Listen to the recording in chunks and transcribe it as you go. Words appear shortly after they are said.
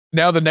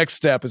Now the next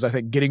step is, I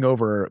think, getting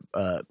over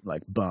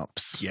like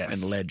bumps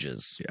Yes. and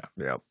ledges.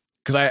 Yeah.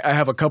 Because I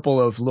have a couple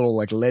of little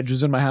like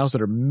ledges in my house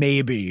that are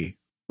maybe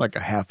like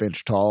a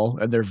half-inch tall,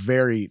 and they're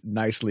very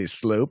nicely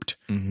sloped.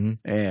 Mm-hmm.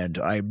 And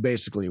I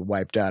basically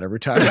wiped out every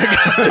time.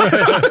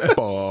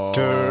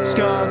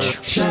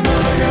 Scotch.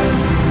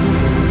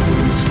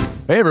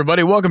 Hey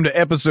everybody, welcome to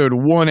episode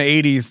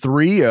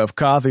 183 of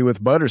Coffee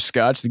with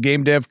Butterscotch, the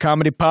game dev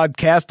comedy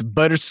podcast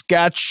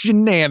Butterscotch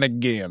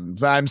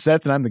Shenanigans. I'm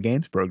Seth and I'm the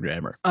games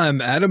programmer.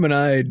 I'm Adam and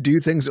I do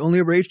things only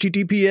over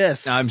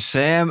HTTPS. I'm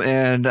Sam,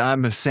 and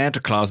I'm a Santa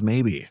Claus,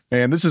 maybe.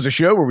 And this is a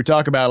show where we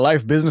talk about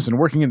life, business, and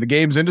working in the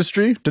games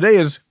industry. Today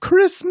is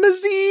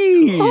Christmas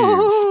Eve,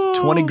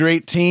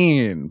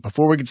 2018.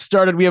 Before we get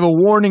started, we have a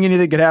warning.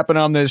 Anything could happen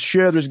on this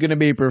show. There's going to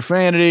be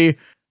profanity.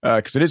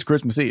 Because it is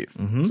Christmas Eve,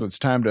 so it's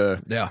time to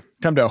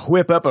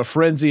whip up a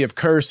frenzy of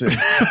curses.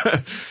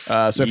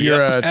 So if you're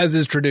as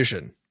is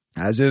tradition.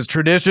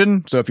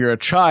 So if you're a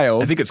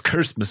child, I think it's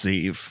Christmas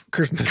Eve.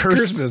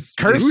 Christmas.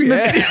 Ooh,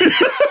 yeah.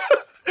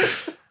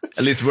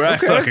 At least where I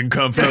fucking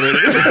come from.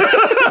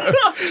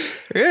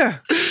 Yeah.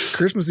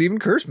 Christmas Eve and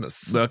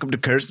Christmas. Welcome to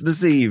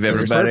Christmas Eve,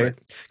 everybody.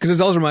 Because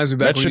this also reminds me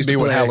back That when we should used be to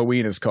what play.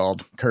 Halloween is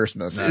called,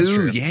 Christmas. That's Ooh,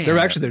 true. yeah.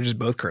 They're just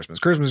both Christmas.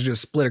 Christmas is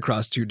just split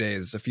across 2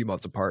 days, a few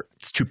months apart.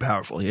 It's too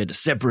powerful. You had to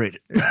separate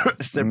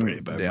it. Separate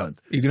it by a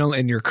month. You can only,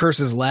 and your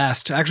curses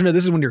last. Actually, no,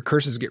 this is when your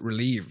curses get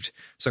relieved.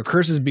 So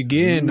curses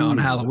begin on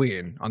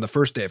Halloween, on the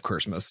first day of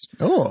Christmas.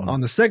 Oh.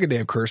 On the second day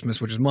of Christmas,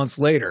 which is months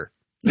later,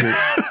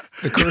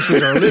 the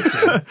curses are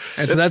lifted.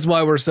 And so that's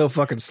why we're so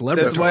fucking celebratory.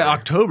 That's why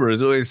October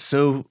is always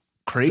so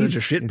crazy. Such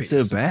a shit It's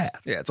piece. so bad.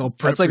 Yeah, it's all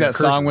That's like that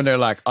song when they're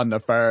like, on the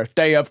first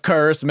day of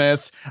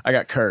Christmas, I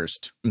got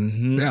cursed.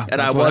 Mm-hmm. Yeah,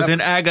 and I that's what was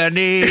in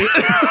agony.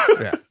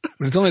 Yeah.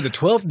 But it's only the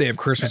 12th day of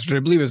Christmas, which I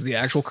believe is the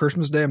actual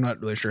Christmas day. I'm not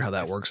really sure how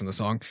that works in the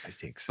song. I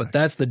think so. But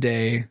that's the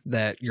day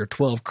that your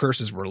 12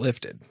 curses were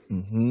lifted.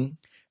 Mm-hmm.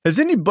 Has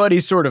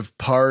anybody sort of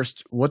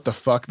parsed what the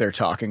fuck they're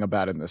talking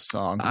about in this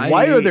song?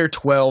 Why are there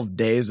 12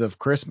 days of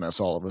Christmas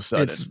all of a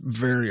sudden? It's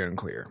very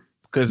unclear.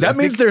 Because That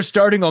means they're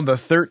starting on the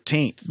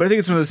 13th. But I think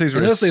it's one of those things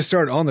where Unless they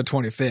start on the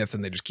 25th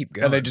and they just keep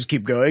going. And they just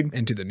keep going?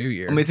 into the new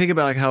year. I mean, think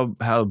about like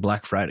how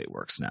Black Friday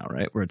works now,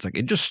 right? Where it's like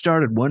it just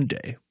started one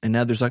day, and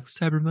now there's like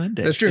Cyber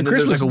Monday. That's true. And then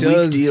Christmas there's like a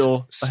does week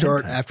deal start ahead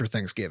of time. after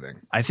Thanksgiving.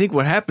 I think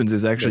what happens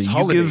is actually There's you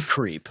holiday give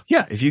creep.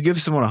 if you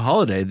give someone a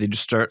holiday, they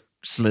just start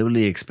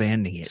slowly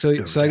expanding it. So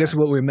over I guess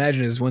time. what we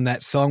imagine is when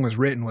that song was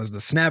written was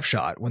the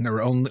snapshot when there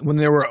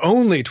were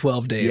only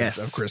 12 days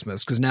Yes. of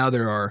Christmas, because now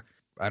there are,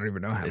 I don't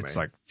even know how many. it's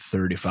like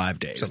 35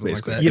 days, Something like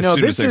basically. that. You As know,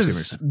 soon as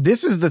this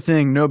Thanksgiving. is the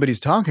thing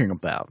nobody's talking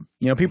about.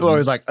 You know, people are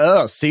always like,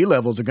 oh, sea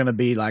levels are going to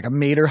be like a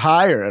meter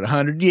higher in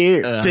 100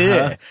 years. Uh-huh.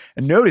 Bleh.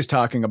 And nobody's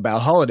talking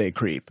about holiday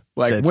creep.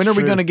 Like, That's when are we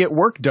true. going to get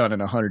work done in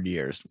 100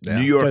 years? Yeah.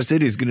 New York 'Cause-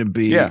 City is going to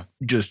be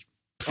just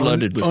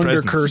flooded with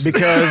under presents. curse.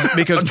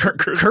 Because Under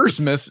Christmas.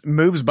 Christmas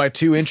moves by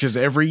 2 inches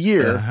every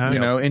year, Uh-huh. you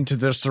know, into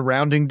the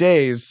surrounding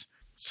days.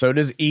 So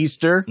does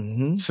Easter.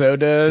 Mhm. So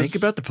does... Think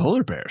about the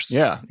polar bears.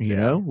 Yeah. You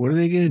know, what are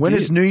they going to When do?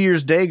 is New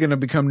Year's Day going to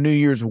become New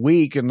Year's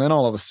week? And then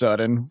all of a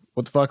sudden,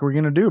 what the fuck are we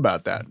going to do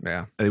about that?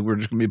 Yeah. I think we're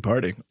just going to be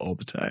partying all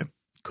the time.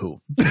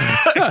 Cool. Cool.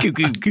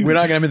 We're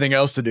not going to have anything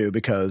else to do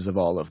because of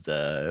all of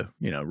the,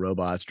 you know,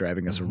 robots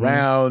driving us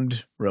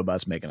around,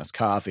 robots making us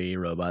coffee,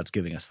 robots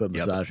giving us foot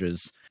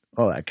massages,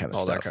 all that kind of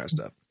All stuff. that kind of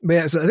stuff. But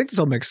yeah, so I think this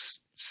all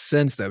makes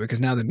sense though, because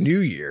now the new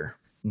year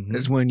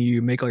is when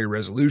you make all your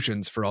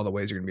resolutions for all the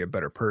ways you're going to be a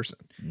better person,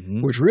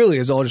 which really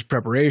is all just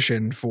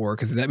preparation for,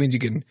 because that means you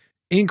can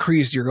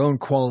increase your own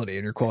quality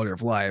and your quality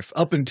of life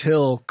up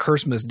until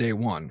Christmas day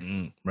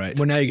one. Right.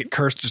 Well, now you get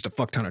cursed just a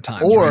fuck ton of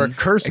times. Or right?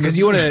 Christmas. because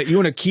you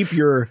want to keep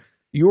your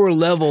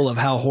level of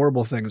how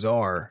horrible things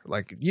are.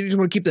 Like you just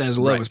want to keep that as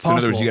low as So in possible.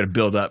 other words, you got to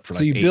build up for like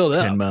so you 8, build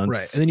 10 up, months.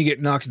 right? And then you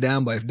get knocked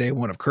down by day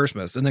one of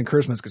Christmas, and then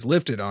Christmas gets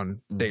lifted on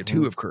day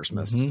 2 of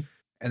Christmas, and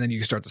then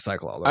you start the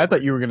cycle all over. I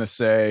thought you were going to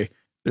say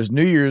there's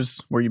New Year's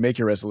where you make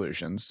your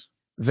resolutions.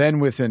 Then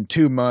within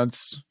 2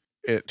 months,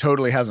 it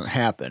totally hasn't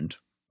happened,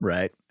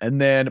 right?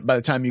 And then by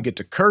the time you get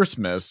to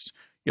Christmas,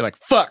 you're like,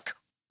 fuck,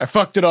 I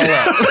fucked it all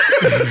up.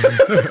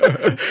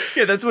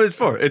 Yeah, that's what it's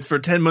for. It's for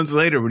 10 months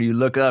later when you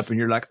look up and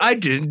you're like, I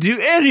didn't do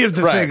any of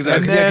the Right. things.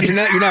 And I then- did.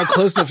 you're now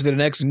close enough to the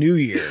next New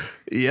Year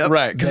Yep.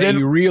 Right. Because that then,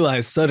 you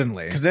realize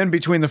suddenly. then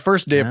between the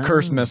first day of Oh.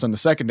 Christmas and the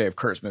second day of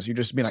Christmas, you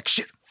just be like,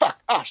 shit, fuck,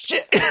 oh,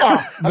 shit.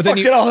 Oh, But then,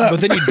 fucked it all up.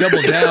 but then you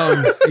double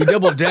down. You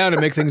double down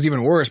and make things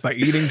even worse by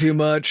eating too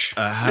much,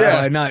 Uh-huh.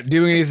 by not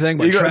doing anything,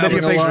 by you go, then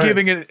traveling you a lot.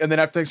 Thanksgiving it, and then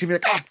after Thanksgiving,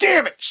 you're like, oh,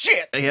 damn it,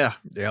 shit. Yeah.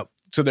 Yep.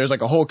 So there's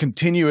like a whole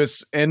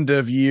continuous end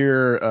of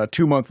year,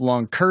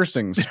 2-month-long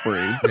cursing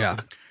spree. Yeah.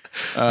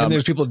 And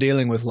there's people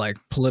dealing with like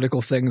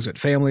political things at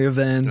family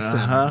events,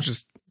 Uh-huh. and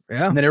just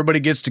yeah. And then everybody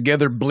gets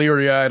together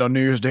bleary-eyed on New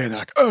Year's Day, and they're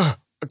like, oh,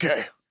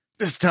 okay,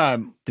 this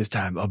time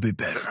I'll be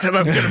better.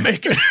 I'm going to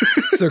make it.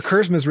 So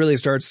Christmas really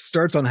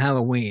starts on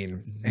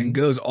Halloween and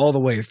goes all the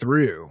way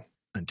through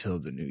Until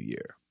the new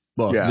year.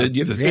 Well, Yeah.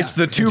 you have to It's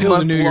the Until 2 the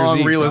month New Year's long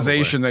Eve,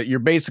 realization that you're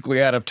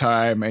basically out of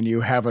time and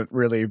you haven't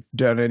really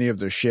done any of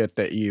the shit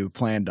that you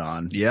planned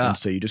on. Yeah. And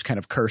so you just kind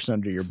of curse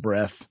under your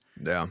breath.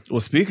 Yeah. Well,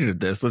 speaking of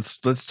this,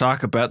 let's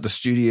talk about the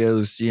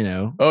studio's,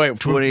 Oh, wait,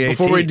 2018.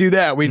 before we do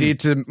that, we need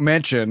to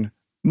mention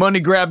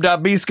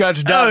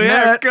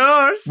moneygrab.bscotch.net. of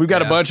course. We've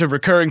got a bunch of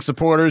recurring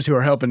supporters who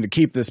are helping to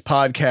keep this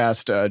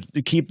podcast,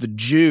 to keep the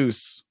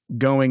juice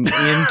going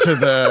into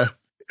the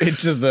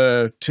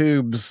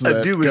tubes. I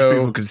that do wish go.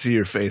 people could see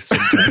your face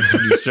sometimes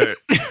when you start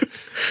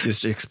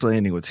just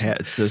explaining what's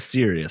happening. It's so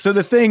serious. So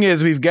the thing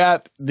is, we've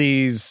got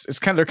these.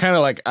 They're kind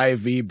of like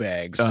IV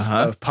bags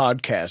Uh-huh. of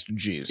podcast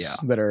juice Yeah.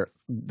 that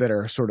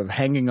are sort of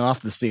hanging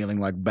off the ceiling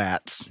like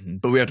bats,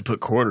 but we have to put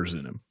quarters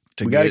in them.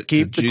 We gotta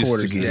keep the juice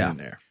quarters to get in. in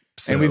there.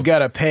 So, and we've got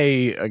to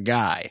pay a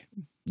guy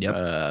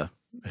yep.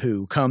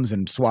 who comes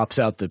and swaps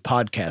out the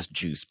podcast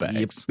juice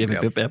bags.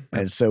 Yep.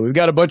 And so we've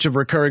got a bunch of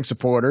recurring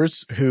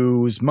supporters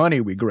whose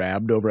money we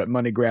grabbed over at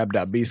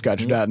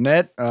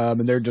moneygrab.bscotch.net.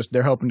 And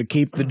they're helping to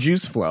keep the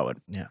juice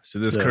flowing. Yeah. So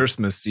this So-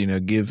 Christmas,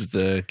 give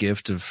the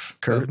gift of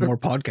More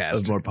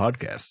podcasts. more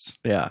podcasts.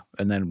 Yeah.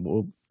 And then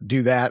we'll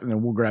do that and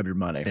then we'll grab your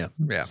money. Yeah.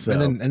 Yeah. So-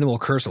 and then we'll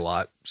curse a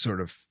lot, sort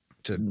of,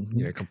 to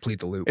complete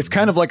the loop. It's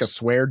kind of like a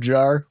swear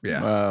jar.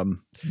 Yeah.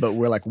 But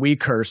we're like, we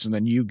curse and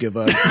then you give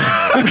us.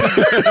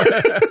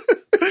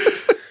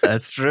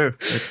 That's true.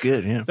 That's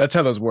good. Yeah. That's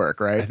how those work,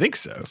 right? I think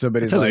so. So,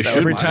 but it's That's how like they should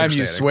every be. time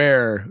you Understanding.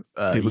 swear,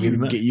 People give you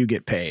money. you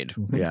get paid.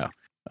 Mhm. Yeah.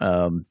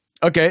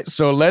 Okay,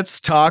 so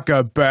let's talk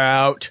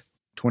about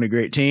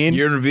 2018.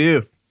 Year in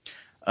review.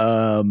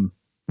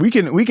 We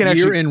can year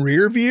actually in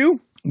rear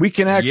view.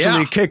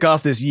 Yeah. kick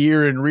off this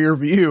year in rear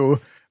view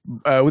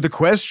with a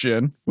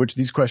question, which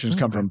these questions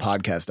come from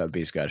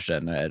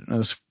podcast.bscotch.net.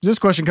 This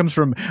question comes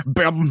from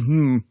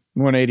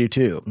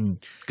 182.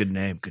 Good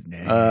name. Good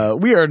name.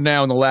 We are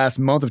now in the last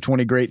month of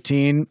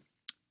 2018.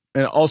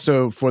 And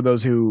also, for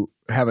those who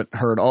haven't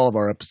heard all of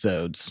our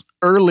episodes,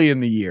 early in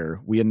the year,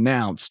 we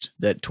announced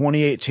that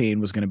 2018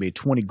 was going to be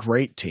 20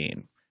 great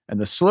teen. And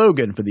the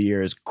slogan for the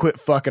year is quit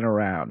fucking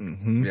around.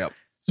 Mhm. Yep.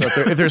 So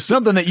if there's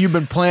something that you've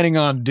been planning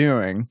on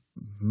doing,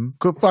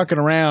 quit fucking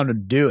around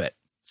and do it.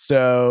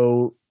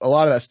 So a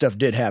lot of that stuff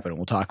did happen. And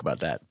we'll talk about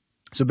that.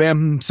 So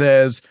Bam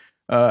says,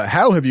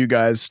 how have you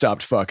guys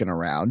stopped fucking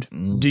around?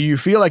 Do you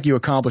feel like you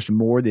accomplished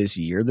more this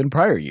year than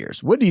prior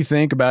years? What do you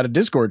think about a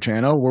Discord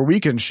channel where we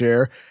can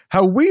share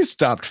how we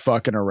stopped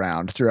fucking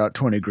around throughout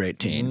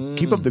 2018?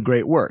 Keep up the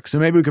great work. So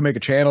maybe we can make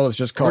a channel that's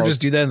just called. Or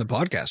just do that in the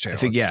podcast channel. I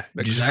think, yeah.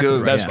 It's Just exactly go-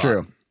 the right That's spot.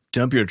 true.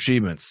 Dump your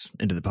achievements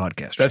into the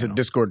podcast. That's channel. at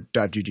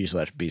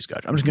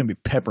discord.gg/bscotch. I'm just going to be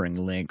peppering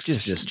links.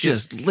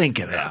 Just link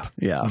it up.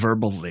 Yeah.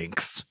 Verbal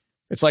links.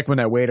 It's like when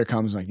that waiter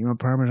comes like, you want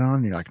Parmesan?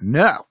 And you're like,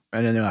 no.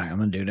 And then they're like, I'm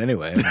going to do it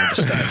anyway. And they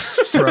just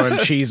start throwing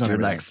cheese on You're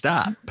everything. like,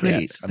 stop, Yeah.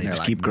 please. And They they're just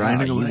like, keep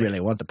grinding "No, away. You really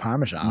want the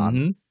Parmesan?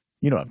 Mhm.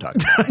 You know what I'm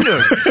talking about. I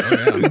know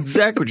Oh, yeah.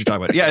 exactly what you're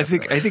talking about. Yeah, I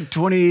think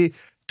 20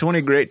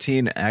 Great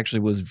Teen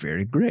actually was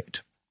very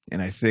great.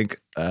 And I think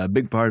a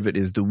big part of it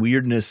is the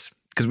weirdness,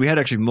 because we had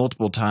actually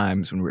multiple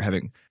times when we were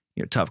having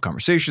tough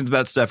conversations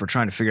about stuff or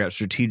trying to figure out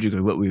strategically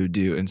what we would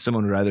do. And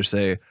someone would either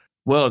say,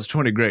 well, it's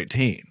 20 Great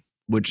Teen,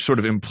 which sort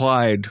of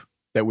implied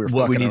That we're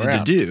what we fucking needed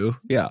around. to do.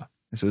 Yeah.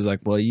 And so it was like,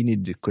 well, you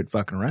need to quit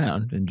fucking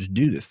around and just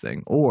do this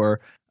thing. Or,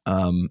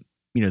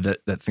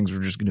 that things were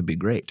just going to be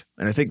great.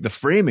 And I think the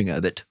framing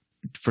of it,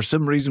 for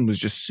some reason, was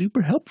just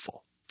super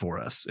helpful for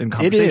us in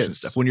conversation is.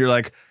 stuff. When you're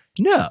like,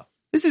 no,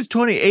 this is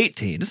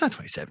 2018. It's not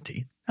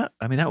 2017.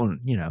 I mean, that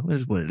one,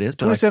 is what it is.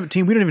 But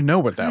 2017, we don't even know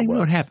what I that don't even was.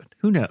 know what happened.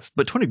 Who knows?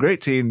 But 20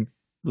 Great Teen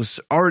was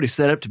already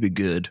set up to be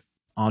good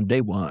on day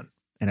one.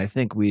 And I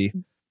think we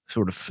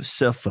sort of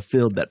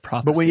self-fulfilled that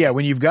prophecy. But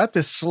when you've got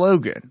this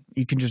slogan,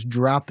 you can just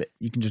drop it.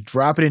 You can just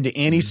drop it into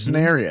any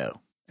scenario.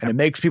 And it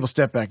makes people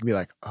step back and be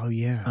like, oh,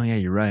 yeah. Oh, yeah,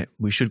 you're right.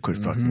 We should quit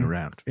fucking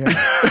around. Yeah.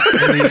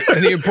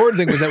 And the important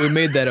thing was that we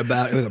made that it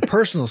was a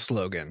personal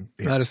slogan,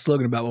 not a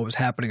slogan about what was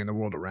happening in the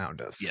world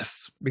around us.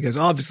 Yes. Because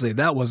obviously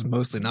that was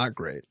mostly not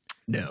great.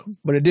 No.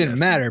 But it didn't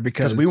matter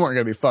because Because we weren't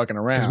going to be fucking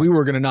around. we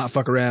were going to not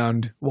fuck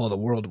around while the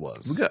world We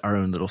was. got our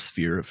own little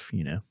sphere of,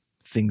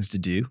 things to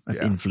do, of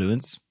Yeah.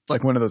 influence.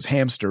 like one of those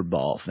hamster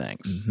ball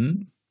things,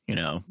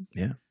 Mm-hmm.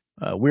 Yeah.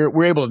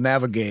 We're able to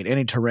navigate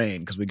any terrain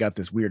because we got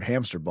this weird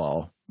hamster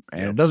ball.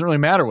 And it doesn't really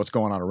matter what's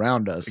going on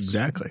around us.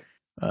 Exactly.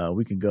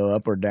 We can go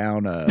up or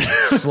down a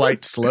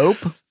slight slope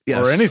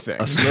Yeah, or anything.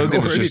 A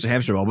slogan Or was just a anything.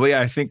 hamster ball. But yeah,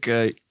 I think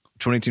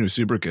 2018 was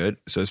super good.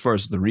 So as far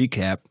as the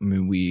recap, I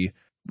mean, we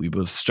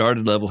both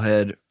started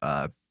Levelhead,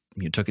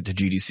 took it to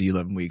GDC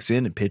 11 weeks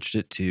in and pitched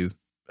it to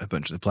a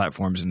bunch of the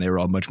platforms, and they were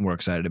all much more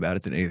excited about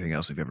it than anything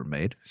else we've ever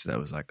made. So that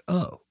was like,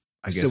 oh,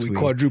 I guess So we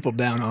quadrupled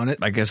down on it.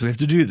 I guess we have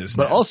to do this.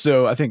 But now.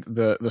 also, I think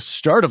the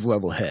start of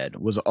Levelhead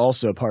was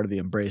also part of the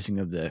embracing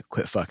of the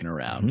quit fucking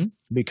around Mhm.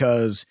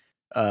 because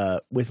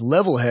with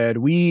Levelhead,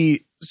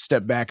 we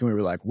stepped back and we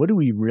were like, what do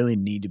we really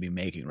need to be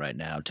making right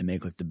now to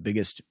make like the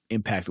biggest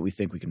impact that we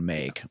think we can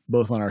make,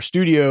 both on our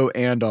studio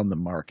and on the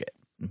market?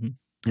 Mhm.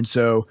 And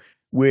so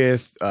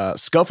with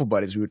Scuffle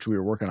Buddies, which we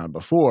were working on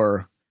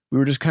before, we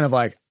were just kind of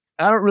like,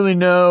 I don't really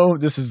know.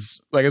 This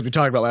is, like, as we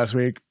talked about last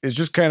week, it's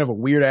just kind of a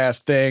weird ass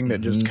thing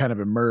that just kind of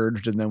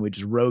emerged, and then we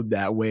just rode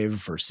that wave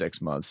for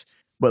 6 months.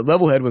 But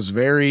Levelhead was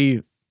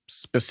very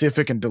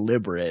specific and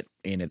deliberate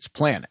in its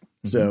planning.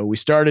 So we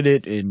started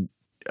it in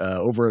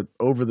over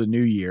the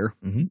new year.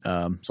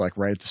 So like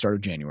right at the start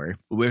of January.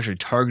 We actually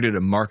targeted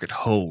a market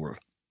hole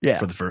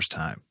for the first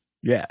time.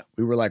 Yeah.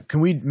 We were like, can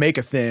we make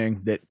a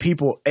thing that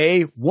people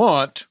A,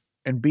 want,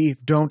 and B,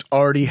 don't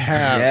already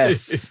have?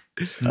 Yes.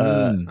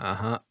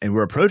 And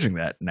we're approaching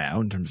that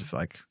now in terms of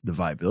like the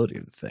viability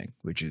of the thing,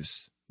 which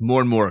is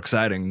more and more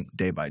exciting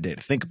day by day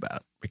to think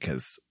about,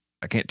 because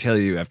I can't tell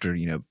you after,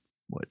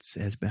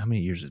 how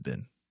many years has it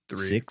been? 3.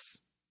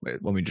 6?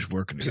 Wait, when we just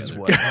working together. Since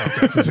what?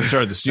 Since we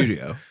started the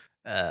studio.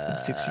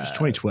 6 years.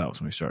 2012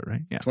 is when we started,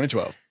 right? Yeah.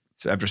 2012.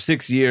 So after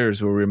 6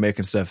 years where we were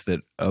making stuff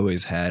that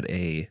always had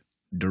a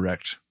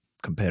direct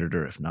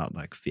competitor, if not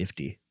like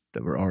 50,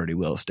 that were already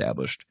well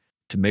established,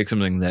 to make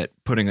something that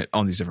putting it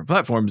on these different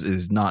platforms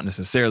is not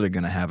necessarily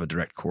going to have a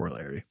direct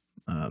corollary.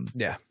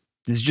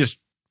 It's just,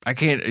 I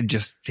can't, it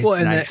just,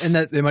 it's nice. and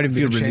that there might even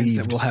be a chance relieved.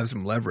 that we'll have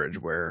some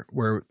leverage where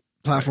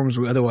platforms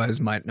we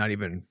otherwise might not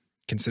even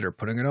consider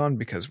putting it on,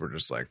 because we're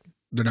just like,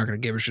 they're not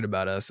going to give a shit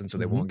about us, and so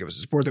they won't give us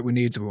the support that we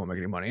need, so we won't make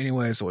any money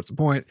anyway, so what's the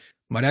point?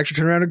 Might actually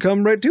turn around and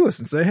come right to us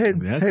and say, hey,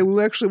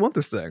 we actually want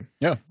this thing.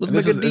 Yeah. Let's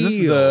make a deal. And this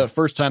is the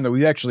first time that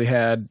we actually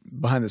had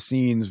behind the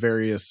scenes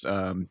various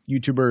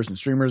YouTubers and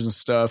streamers and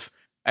stuff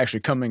actually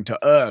coming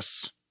to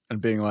us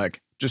and being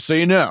like, just so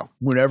you know,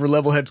 whenever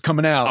Levelhead's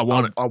coming out, I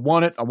want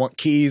it. I want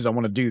keys. I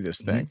want to do this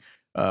thing.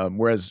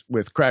 Whereas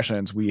with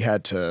Crashlands, we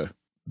had to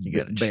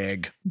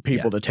beg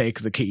people to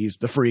take the keys,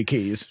 the free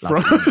keys from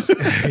us. So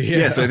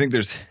I think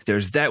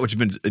there's that, which has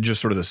been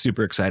just sort of the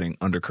super exciting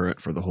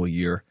undercurrent for the whole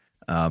year.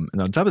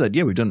 And on top of that,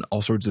 we've done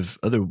all sorts of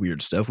other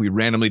weird stuff. We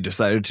randomly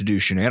decided to do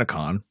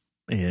Shenanigans.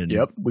 And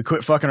we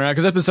quit fucking around,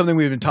 because that's been something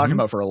we've been talking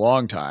about for a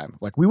long time.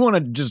 Like, we want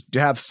to just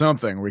have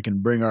something where we can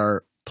bring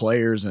our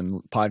players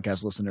and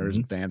podcast listeners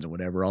and fans and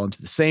whatever all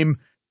into the same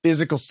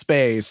physical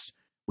space.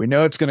 We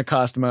know it's going to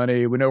cost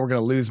money. We know we're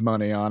going to lose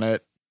money on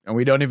it. And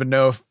we don't even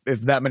know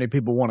if that many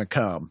people want to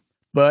come.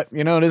 But,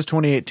 it is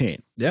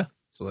 2018. Yeah.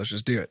 So let's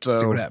just do it. So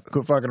see what happens.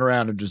 Quit fucking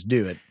around and just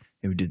do it.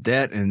 And we did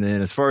that. And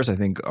then as far as I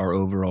think our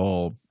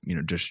overall,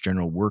 just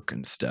general work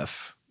and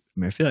stuff,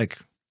 I feel like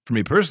for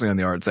me personally on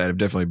the art side, I've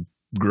definitely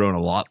grown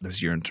a lot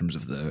this year in terms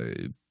of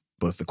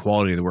both the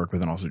quality of the work, but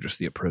then also just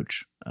the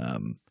approach.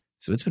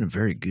 So it's been a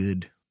very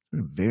good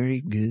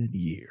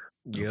year.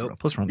 Yep.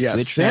 Plus we're on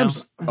Switch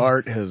Sam's now.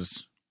 Art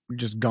has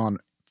just gone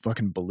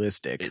fucking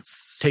ballistic.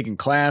 It's taking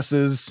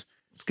classes.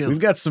 We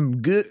got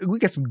some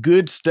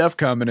good stuff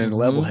coming in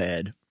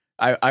Levelhead.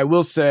 I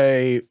will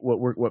say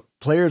what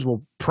players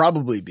will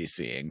probably be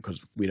seeing,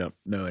 because we don't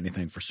know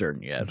anything for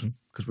certain yet,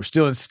 because we're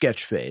still in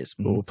sketch phase.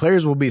 But what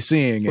players will be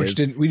seeing we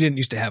didn't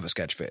used to have a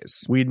sketch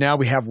phase. We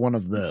have one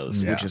of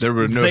those. Which is there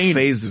were insane. No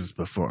phases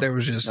before. There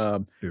was just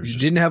you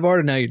didn't have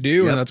art, and now you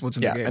do, and that's what's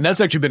in the game. And that's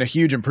actually been a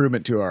huge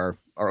improvement to our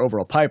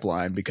overall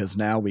pipeline, because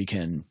now we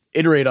can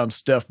iterate on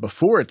stuff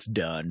before it's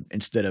done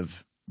instead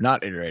of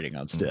not iterating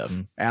on stuff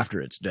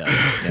after it's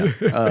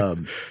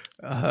done.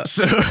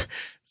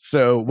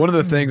 So one of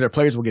the things our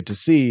players will get to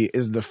see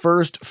is the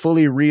first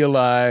fully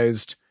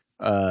realized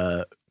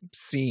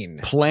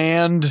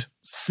planned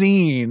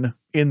scene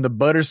in the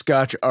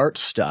Butterscotch art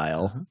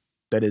style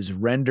that is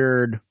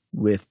rendered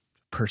with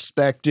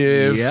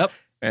perspective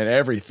and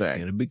everything. It's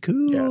gonna be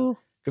cool.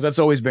 Because that's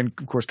always been,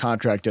 of course,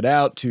 contracted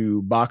out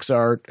to box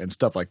art and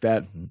stuff like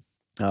that.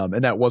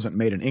 And that wasn't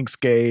made in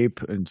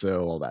Inkscape, and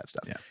so all that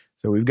stuff.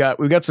 So we've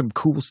got some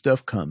cool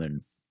stuff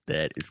coming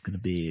that is going to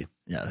be.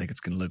 I think it's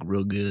going to look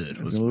real good.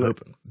 It's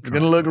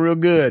going to look real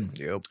good.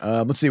 Yep.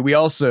 Let's see. We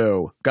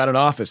also got an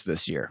office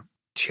this year.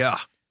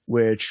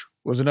 Which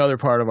was another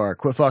part of our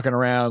quit fucking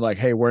around. Like,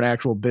 hey, we're an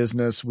actual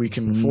business. We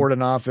can afford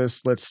an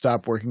office. Let's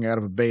stop working out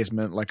of a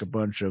basement like a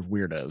bunch of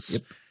weirdos.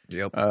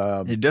 Yep.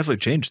 It definitely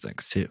changed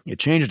things too. It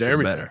changed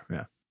everything. Better.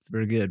 Yeah. It's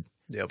very good.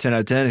 Yep. 10 out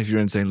of 10 if you're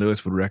in St.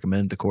 Louis, would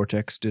recommend the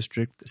Cortex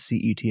District, the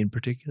CET in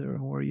particular,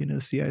 or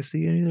CIC,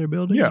 any of their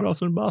buildings. We're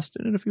also in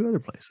Boston and a few other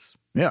places.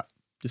 Yeah.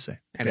 Just say.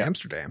 And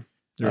Amsterdam.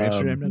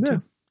 Amsterdam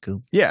too.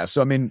 Cool. Yeah.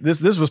 So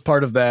this was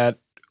part of that,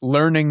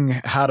 learning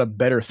how to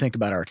better think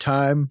about our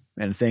time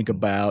and think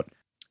about.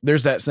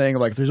 There's that saying,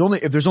 like, if there's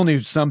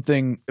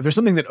something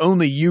that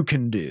only you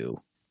can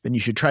do, then you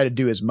should try to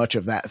do as much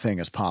of that thing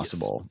as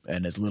possible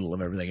and as little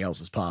of everything else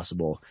as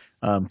possible,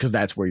 because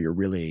that's where you're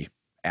really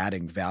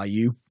adding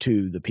value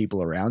to the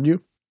people around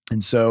you.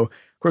 And so,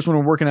 of course, when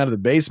we're working out of the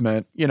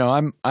basement,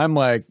 I'm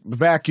like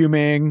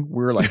vacuuming,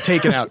 we're like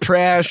taking out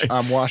trash,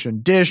 I'm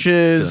washing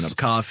dishes, filling up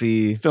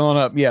coffee,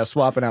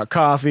 swapping out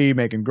coffee,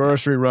 making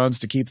grocery runs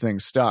to keep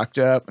things stocked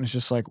up. And it's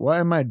just like, why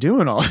am I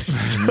doing all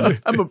this stuff?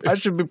 I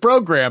should be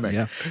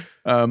programming.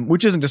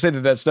 Which isn't to say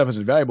that stuff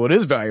isn't valuable. It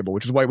is valuable,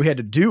 which is why we had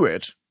to do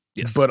it.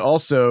 Yes. But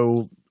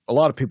also, a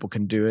lot of people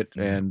can do it,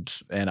 and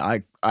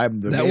I'm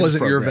the that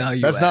wasn't your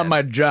value. That's not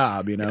my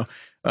job,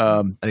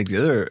 I think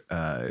the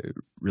other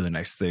really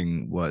nice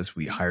thing was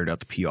we hired out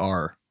the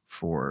PR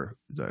for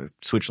the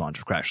Switch launch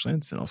of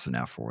Crashlands and also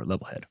now for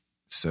Levelhead.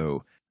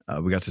 So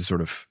we got to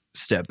sort of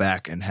step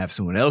back and have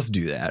someone else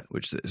do that,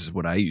 which is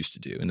what I used to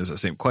do. And there's the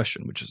same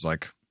question, which is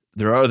like,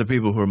 there are other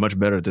people who are much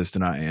better at this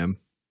than I am,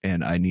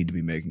 and I need to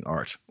be making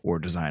art or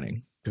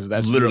designing. Because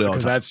that's literally all the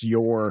because time. that's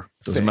your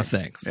Those thing. are my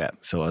things. Yeah.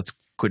 So let's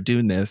quit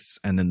doing this.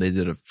 And then they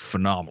did a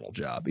phenomenal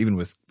job, even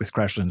with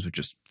Crashlands, which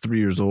is 3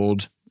 years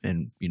old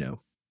and, you know,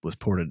 was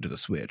ported to the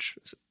Switch,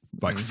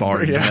 like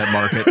far into that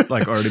market,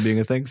 like already being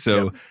a thing.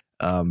 So,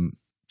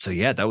 so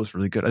yeah, that was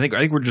really good. I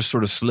think we're just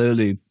sort of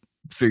slowly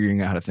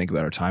figuring out how to think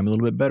about our time a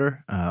little bit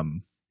better,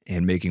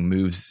 and making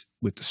moves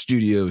with the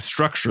studio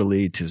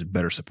structurally to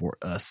better support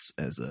us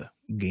as a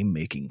game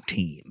making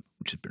team,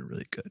 which has been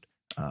really good.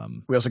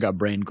 We also got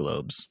Brain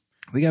Globes,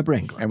 We got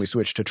Brain Globes. and we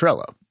switched to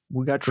Trello.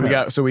 We got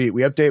So we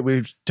update.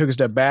 We took a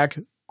step back,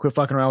 quit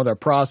fucking around with our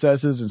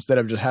processes. Instead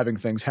of just having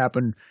things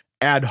happen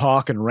ad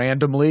hoc and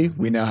randomly,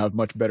 we now have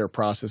much better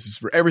processes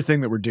for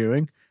everything that we're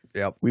doing.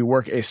 Yep. We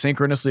work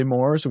asynchronously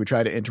more, so we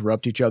try to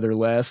interrupt each other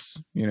less.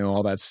 You know,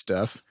 all that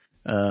stuff.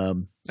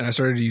 And I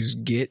started to use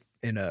Git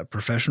in a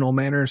professional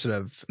manner instead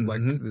of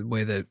like the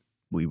way that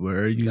we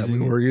were we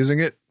using were using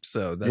it.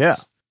 So that's Yeah.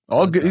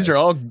 All that's good. These are nice.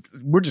 all.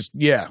 We're just Oh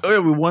yeah,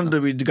 we won.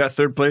 We got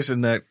third place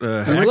in that. We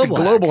hack. went to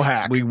global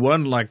hack. We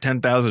won like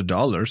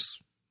 $10,000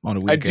 on a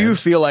I weekend. do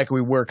feel like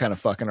we were kind of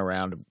fucking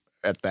around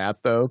at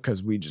that though,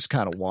 because we just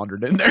kind of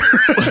wandered in there.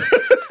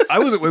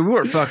 We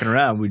weren't fucking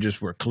around. We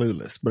just were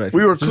clueless. But I think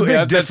We were. there's a big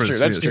That's difference true.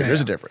 That's between true. us.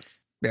 There's a difference.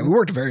 Yeah, we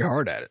worked very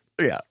hard at it.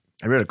 Yeah.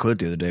 I read a quote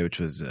the other day, which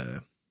was,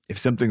 "If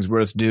something's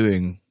worth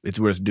doing, it's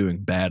worth doing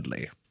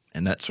badly,"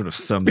 and that sort of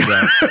sums up.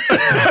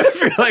 I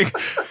feel like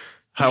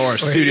how our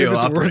studio if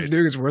it's operates. worth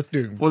doing, it's worth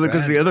doing. Well,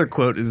 because bad. the other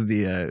quote is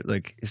the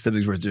like, if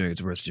something's worth doing,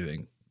 it's worth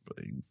doing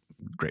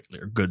greatly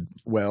or good,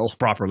 Well,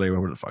 properly, or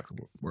whatever the fuck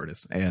the word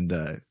is. And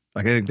like,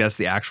 I think that's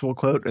the actual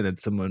quote, and then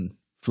someone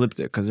flipped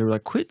it because they were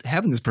like, "Quit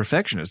having this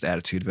perfectionist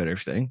attitude about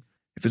everything.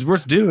 If it's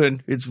worth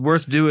doing, it's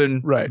worth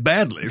doing Right.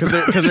 badly."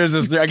 because there's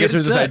this. I guess Get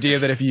there's this done. idea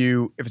that if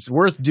it's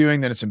worth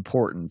doing, then it's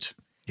important.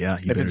 Yeah,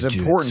 you If it's better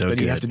do it important, so then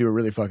you have good. to do a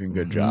really fucking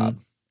good Mhm. job.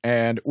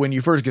 And when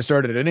you first get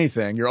started at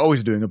anything, you're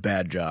always doing a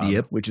bad job,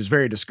 Yep. which is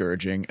very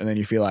discouraging. And then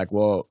you feel like,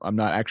 well, I'm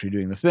not actually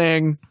doing the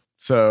thing,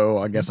 so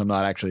I guess I'm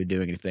not actually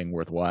doing anything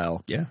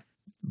worthwhile. Yeah.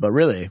 But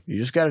really, you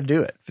just got to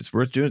do it. If it's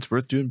worth doing, it's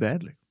worth doing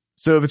badly.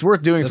 So if it's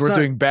worth doing, it's That's worth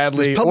not- doing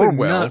badly it's probably or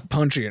well. not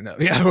punchy enough.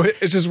 Yeah,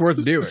 it's just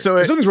worth doing. So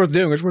if it- something's worth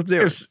doing, it's worth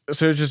doing.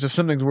 So it's just if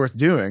something's worth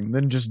doing,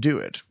 then just do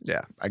it.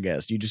 Yeah. I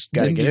guess you just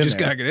got to Then get you in just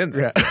there. gotta get in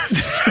there.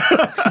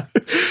 Yeah.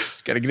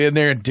 Just got to get in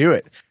there and do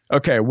it.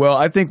 Okay. Well,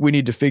 I think we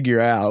need to figure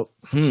out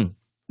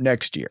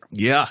next year.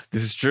 Yeah,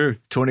 this is true.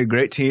 20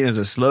 Great Teen as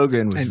a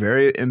slogan was And-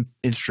 very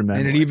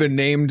instrumental. And it even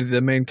named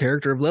the main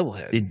character of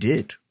Levelhead. It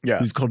did. Yeah.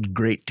 It was called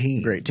Great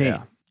Teen. Great team.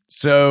 Yeah.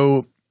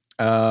 So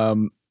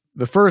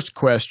the first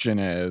question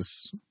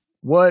is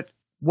what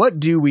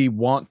do we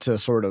want to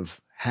sort of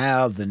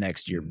have the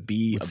next year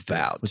be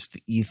about? What's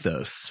the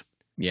ethos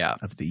Yeah.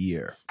 of the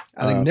year?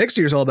 I think next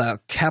year's all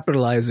about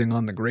capitalizing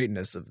on the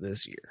greatness of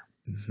this year.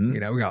 Mm-hmm. You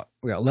know, we got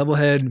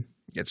Levelhead.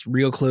 It's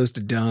real close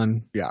to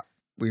done. Yeah.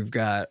 We've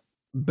got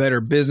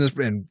better business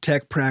and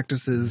tech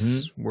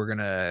practices. We're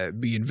gonna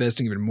be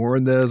investing even more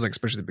in those, like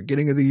especially at the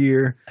beginning of the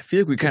year. I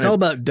feel like we It's kind all of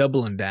about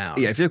doubling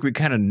down. I feel like we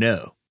kind of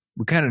know.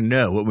 We kind of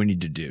know what we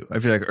need to do. I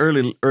feel like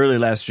early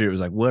last year it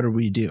was like, what are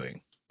we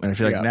doing? And I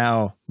feel like Yeah.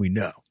 now we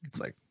know. It's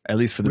like at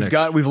least for the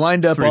next We've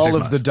lined up 3 to all 6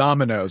 of months. the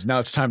dominoes. Now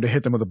it's time to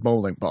hit them with a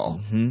bowling ball.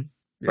 Mhm.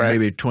 Right.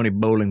 Maybe 20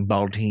 bowling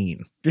ball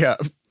team. Yeah.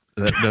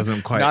 That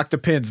doesn't quite. Knock the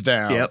pins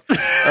down. Yep.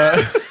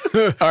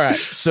 All right.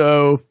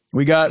 So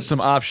we got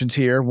some options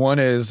here. One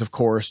is, of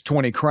course,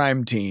 20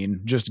 Crime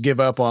Teen. Just give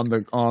up on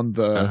the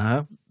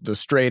Uh-huh. the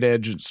straight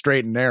edge,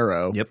 straight and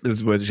narrow. Yep. This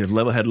is what you have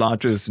Levelhead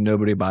launches.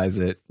 Nobody buys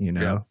it. You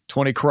know, Yeah.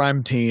 20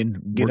 Crime Teen.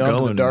 Get We're onto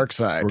the going- dark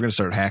side. we're going to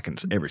start hacking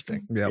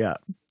everything. Yep. Yeah.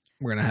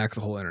 We're gonna hack the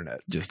whole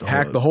internet. Just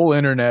Hack the whole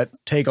internet.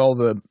 Take all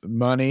the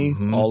money,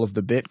 Mhm. all of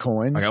the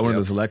bitcoins. I got one of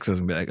those Alexas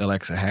and be like,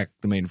 Alexa, hack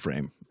the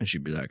mainframe. And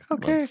she'd be like,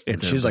 okay.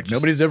 And she's like,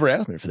 nobody's ever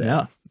asked me for that.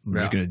 Yeah. I'm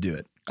Yeah. just going to do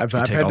it. I've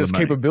take had all this the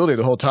money. capability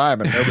the whole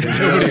time, and nobody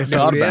thought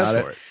Nobody asked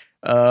about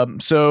for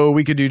it. So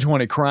we could do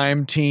 20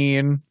 Crime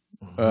Teen.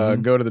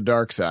 Mhm. Go to the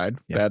dark side.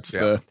 Yep.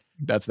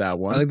 That's that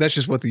one. I think that's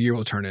just what the year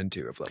will turn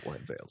into if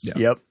Levelhead fails. Yeah.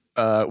 Yep.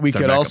 We It's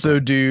our could backup also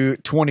do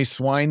 20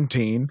 Swine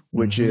Teen,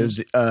 which Mhm.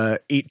 is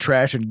eat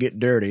trash and get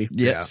dirty.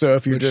 Yeah. So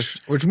if you're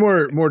Which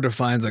more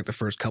defines like the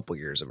first couple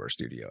years of our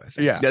studio, I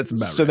think. yeah, That's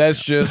about so right,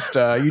 that's just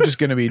you're just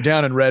going to be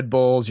down in Red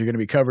Bulls. You're going to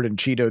be covered in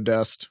Cheeto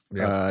dust.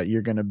 Yeah.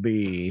 You're going to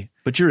be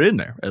But you're in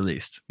there at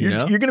least. You you're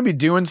know? going to be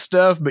doing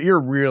stuff, but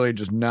you're really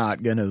just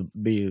not going to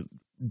be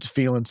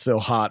feeling so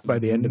hot by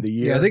the end of the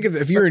year. Yeah, I think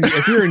if you're in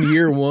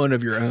year one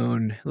of your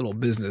own little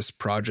business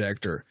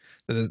project, or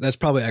that's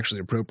probably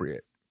actually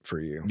appropriate for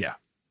you.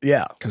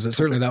 yeah. Because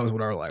certainly that was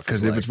what our life was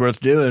Because like. if it's worth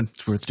doing,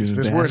 it's worth doing. If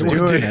it's badly.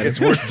 worth doing, it's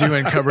worth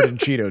doing covered in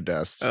Cheeto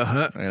dust.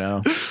 Uh-huh. You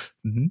know.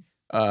 Mhm.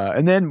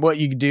 And then what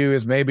you do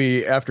is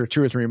maybe after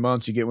 2 or 3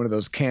 months, you get one of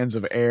those cans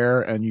of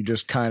air and you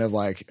just kind of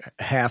like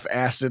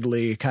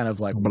half-acidly kind of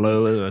like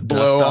blow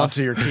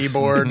onto your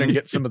keyboard and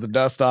get some of the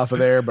dust off of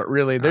there. But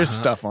really, there's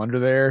stuff under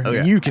there. Oh,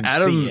 yeah. You can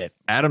see it.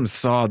 Adam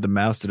saw the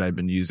mouse that I've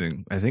been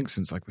using, I think,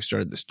 since like we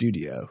started the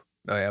studio.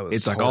 Oh yeah,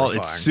 It's like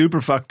it's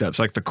super fucked up.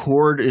 So like the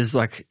cord is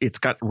like it's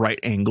got right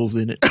angles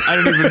in it. I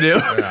don't even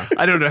know.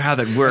 I don't know how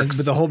that works.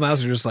 But the whole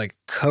mouse is just like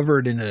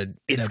covered in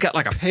it's got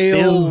like a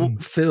pale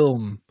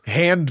film.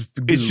 Hand.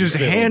 It's just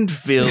hand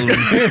film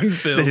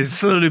that is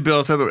slowly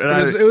built up. And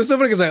it was so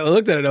funny because I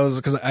looked at it.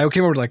 Because I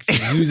came over to like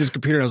to use his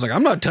computer. And I was like,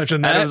 I'm not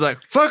touching that. And I was like,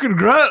 fucking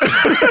gross.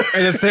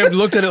 And then Sam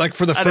looked at it like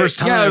for the first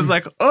time. Yeah, I was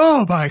like,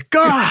 oh my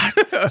god.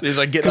 He's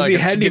like because he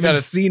hadn't even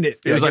seen it.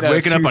 It was like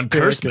waking up on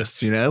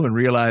Christmas, and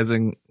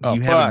realizing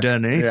you haven't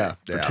done anything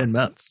for 10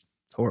 months.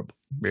 It's horrible.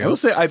 I will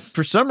say,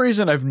 for some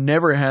reason, I've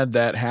never had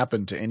that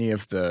happen to any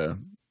of the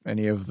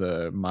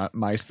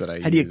mice that I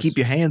use. How do you keep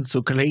your hands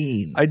so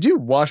clean? I do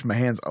wash my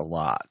hands a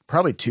lot,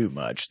 probably too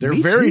much. They're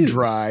Me very too.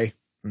 dry.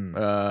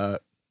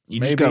 You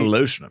just gotta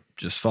lotion them.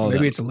 Just follow.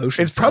 Maybe it's a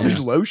lotion. It's probably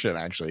lotion,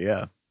 actually.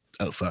 Yeah.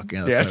 Oh fuck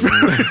yeah!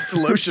 It's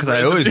lotion. Because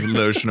I always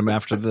lotion them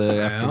after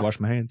I wash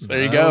my hands.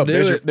 There you go.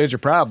 There's your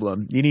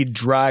problem. You need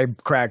dry,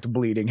 cracked,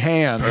 bleeding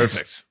hands.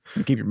 Perfect.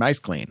 And keep your mice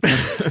clean.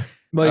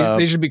 Well,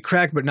 they should be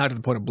cracked, but not to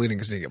the point of bleeding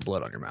because you get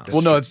blood on your mouth.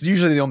 Well, no, it's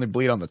usually the only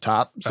bleed on the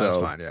top. So that's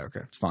fine. Yeah,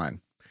 okay, it's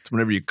fine. It's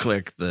whenever you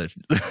click the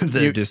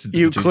distance.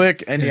 You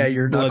click and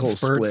your blood knuckles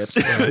spurts.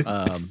 split.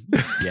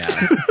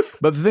 Yeah.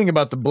 But the thing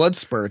about the blood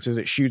spurts is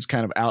it shoots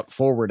kind of out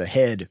forward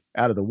ahead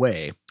out of the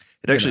way.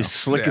 It actually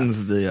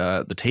slickens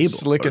the table.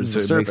 Slickens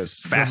the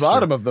surface. The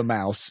bottom of the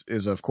mouse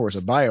is, of course,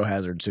 a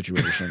biohazard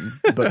situation.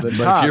 But the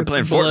top, if you're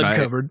playing Fortnite,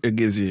 covered. It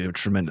gives you a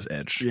tremendous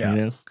edge.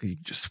 Yeah. You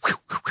just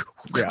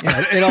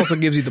it also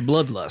gives you the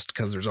bloodlust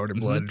because there's already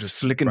blood just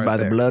slickened by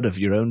the blood of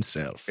your own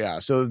self. Yeah.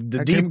 So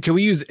the can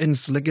we use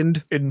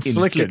enslickened?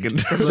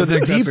 Enslickened. So the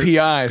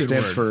DPI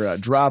stands for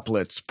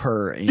droplets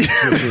per inch,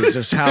 which is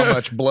just how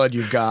much blood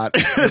you've got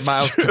the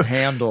mouse can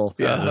handle.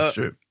 Yeah, that's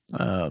true.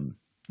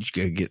 You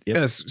gotta get. Yep.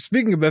 Yes.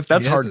 Speaking of FPSs,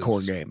 that's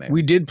hardcore gaming.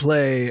 We did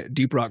play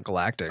Deep Rock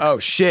Galactic. Oh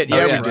shit!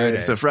 Yeah, we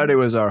did. So Friday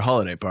was our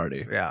holiday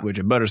party. Yeah. Which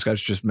in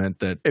Butterscotch just meant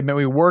that it meant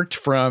we worked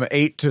from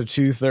 8 to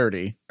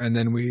 2:30, and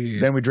then we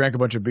drank a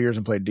bunch of beers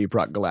and played Deep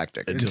Rock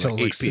Galactic until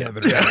like 8 p.m.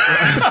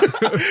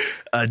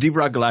 Deep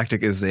Rock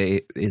Galactic is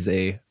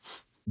a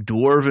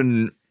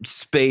dwarven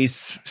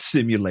space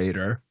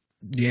simulator.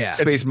 Yeah,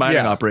 space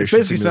mining operation.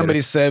 It's basically,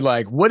 somebody said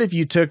like, "What if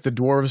you took the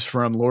dwarves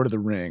from Lord of the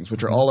Rings,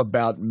 which are all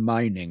about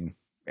mining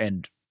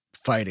and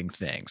fighting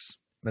things,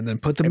 and then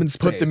put them in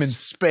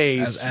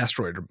space as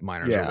asteroid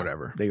miners or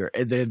whatever?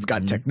 They've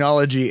got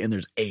technology and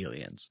there's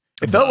aliens.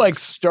 It felt like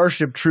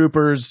Starship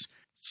Troopers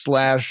 /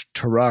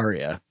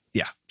 Terraria,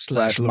 /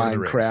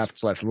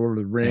 Minecraft / Lord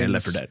of the Rings and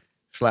Left 4 Dead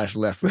 /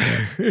 Left 4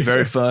 Dead.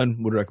 Very fun.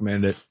 Would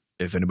recommend it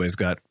if anybody's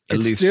got at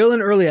least still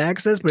in early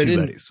access, but two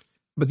buddies.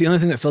 But the only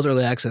thing that felt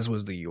early access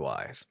was the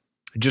UIs.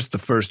 Just the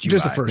first UI.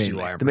 Just the first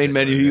UI. The main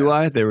menu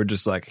UI, they were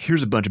just like,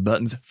 here's a bunch of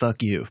buttons.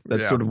 Fuck you.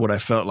 That's sort of what I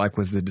felt like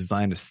was the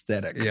design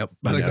aesthetic. Yep.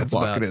 I think that's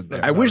walking in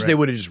there. I wish they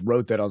would have just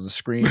wrote that on the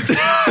screen. Because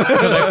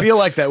I feel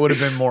like that would have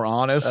been more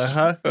honest.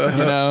 You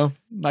know?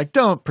 Like,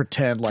 don't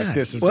pretend like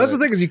this is. Well, that's the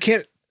thing is you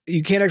can't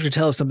actually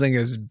tell if something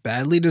is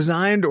badly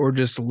designed or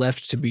just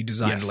left to be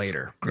designed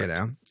later. Correct. You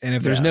know? And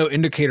if there's no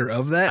indicator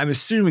of that. I'm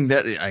assuming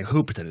that I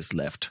hope that it's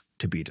left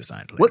to be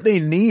designed later. What they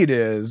need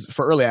is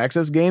for early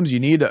access games, you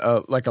need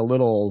a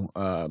little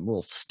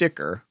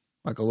sticker,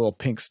 like a little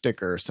pink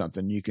sticker or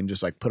something you can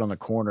just like put on the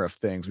corner of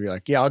things where you're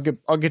like, yeah,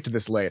 I'll get to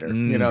this later.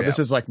 This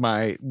is like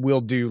my will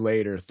do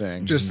later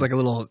thing. Just like a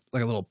little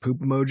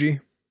poop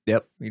emoji.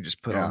 Yep. You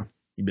just put on.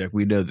 You'd be like,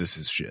 we know this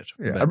is shit.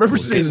 Yeah. I remember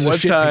seeing one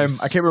time,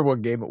 I can't remember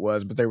what game it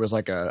was, but there was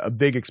like a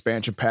big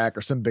expansion pack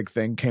or some big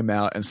thing came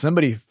out and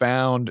somebody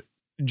found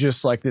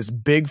just like this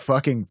big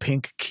fucking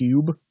pink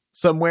cube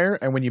somewhere,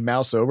 and when you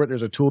mouse over it,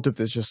 there's a tooltip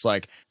that's just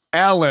like,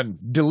 Alan,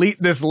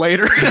 delete this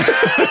later.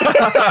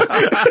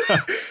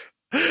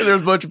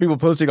 There's a bunch of people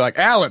posting like,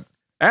 Alan,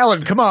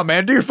 come on,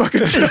 man, do your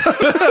fucking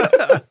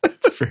job.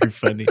 It's very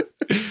funny.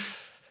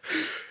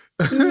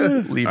 All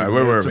right,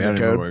 where were we? I don't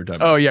know what we were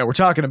talking about. Oh yeah, we're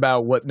talking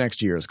about what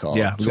next year is called.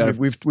 Yeah, so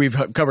we've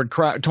covered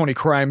 20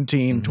 Crime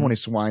Teen, 20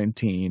 Swine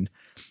Teen.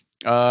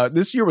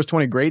 This year was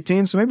 20 Great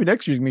Teen, so maybe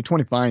next year's gonna be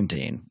 20 Fine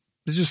Teen.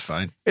 It's just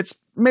fine. It's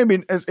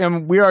maybe,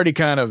 we already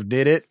kind of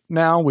did it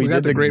now. We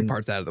got the great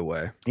parts out of the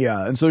way.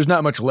 Yeah, and so there's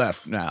not much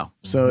left now.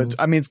 So it's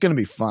going to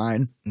be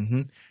fine.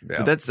 Mm-hmm.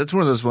 Yeah. But that's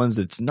one of those ones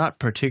that's not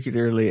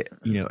particularly,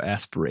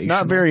 aspirational. It's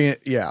not very,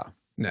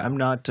 No, I'm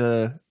not.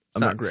 I'm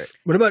not great.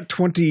 What about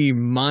 20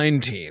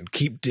 Mine Teen?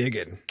 Keep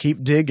digging.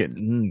 Keep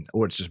digging.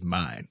 Or it's just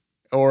mine.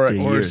 Or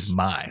it's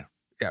mine.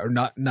 Yeah, or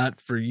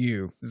not for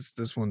you.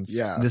 This one's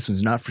this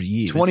one's not for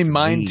you. 20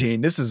 Mine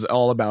Teen. This is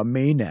all about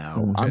me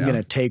now. I'm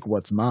gonna take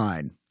what's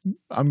mine.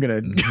 I'm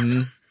gonna.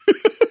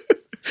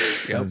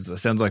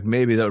 Sounds like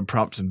maybe that would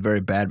prompt some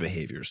very bad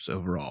behaviors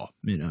overall.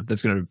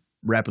 That's gonna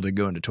rapidly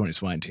go into 20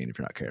 Swine Teen if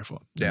you're not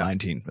careful. Yeah, Mine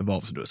Teen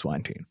evolves into a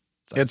Swine Teen.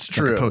 It's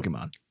true. Like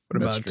Pokemon.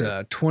 What That's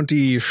about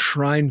 20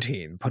 Shrine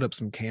Teen? Put up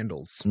some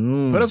candles.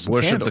 Put up some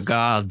worship candles. the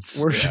gods.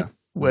 Worship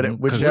Because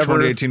whichever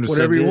 2018 was so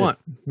Whatever you good. want.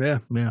 Yeah.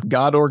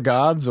 god or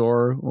gods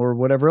or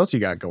whatever else you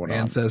got going on.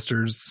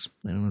 Ancestors.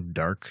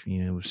 Dark,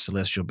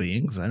 celestial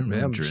beings. I don't know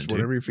Yeah, what you're just into.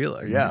 whatever you feel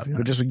like. Yeah,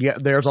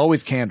 but there's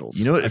always candles.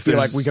 You know what, I if feel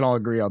like there's- we can all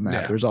agree on that.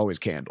 Yeah. There's always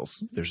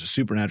candles. There's a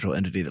supernatural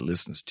entity that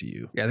listens to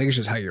you. Yeah, I think it's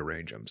just how you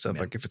arrange them. So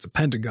if it's a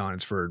pentagon,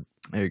 it's for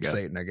There you go.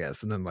 Satan, I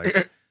guess. And then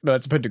like No,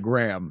 it's a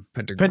pentagram.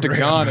 pentagram.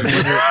 Pentagon is when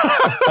you're,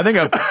 I think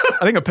a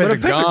But a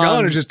pentagon.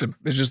 pentagon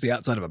is just the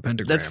outside of a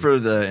pentagram. That's for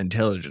the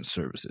intelligence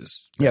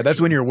services. Yeah,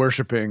 that's when you're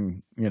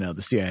worshiping,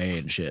 the CIA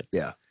and shit.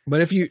 Yeah. But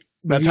if you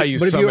That's how you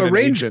But if you summon an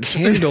arrange agent.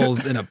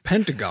 candles in a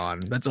pentagon,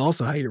 that's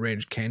also how you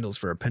arrange candles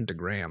for a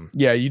pentagram.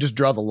 Yeah, you just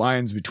draw the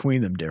lines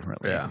between them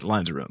differently. Yeah. The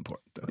lines are real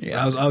important, though.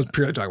 Yeah. I was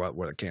purely talking about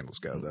where the candles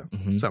go, though.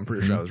 Mhm. So I'm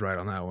pretty sure I was right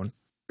on that one.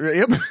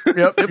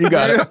 Yep, you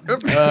got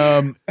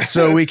it.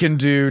 So we can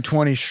do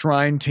 20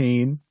 Shrine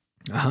Teen.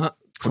 Uh-huh.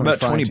 What about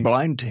 20 teen.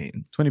 blind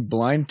teen? 20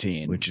 Blind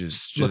Teen. Which is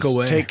just Look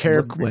away. Take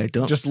care. Look away.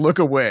 Don't. Just look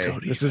away.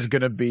 Don't This even. is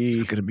going to be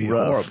It's gonna be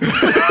rough.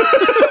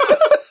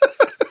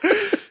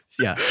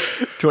 yeah.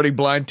 20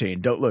 Blind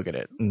Teen. Don't look at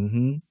it.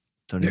 Mm-hmm.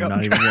 Don't even, Yep.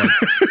 not even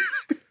once.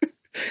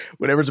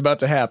 Whatever's about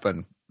to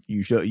happen,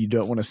 you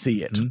don't want to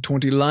see it. Mhm.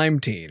 20 Lime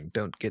Teen.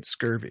 Don't get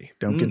scurvy.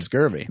 Don't get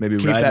scurvy. Maybe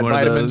keep ride that one of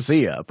vitamin those.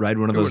 C up. Ride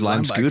one of Go those with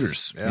lime lime bikes.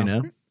 scooters. Yeah.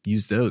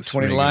 Use those.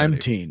 20 Lime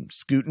Teen,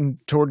 scooting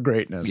toward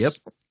greatness. Yep.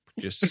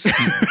 Just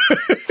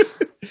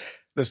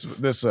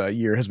This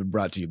year has been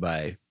brought to you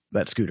by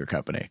that scooter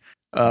company.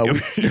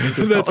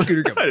 That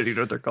scooter company. I don't even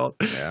know what they're called.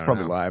 Yeah,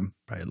 Probably Lime.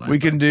 Probably lime. We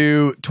can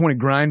do 20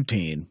 Grind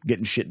Teen,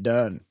 getting shit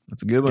done.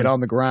 That's a good one. Get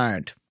on the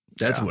grind.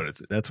 That's what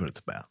it's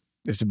about.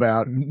 It's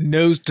about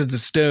Nose to the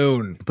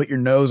stone. put your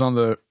nose on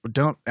the.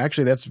 Don't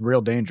actually. That's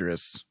real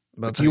dangerous.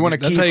 That's You wanna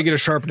That's keep- how you get a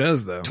sharp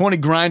nose, though. 20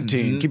 Grind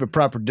Teen, Mhm. keep a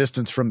proper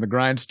distance from the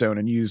grindstone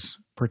and use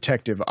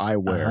protective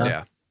eyewear. Uh-huh.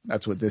 Yeah.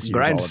 That's what this year's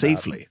Grind all about.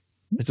 safely.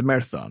 It's a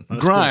marathon.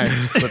 Grind,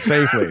 but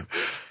safely.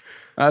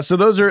 So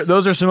those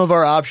are some of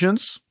our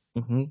options.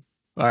 Mm-hmm.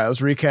 All right,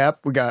 let's recap.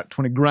 We got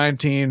 20 Grind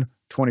Teen,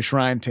 20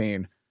 Shrine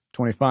Teen,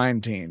 20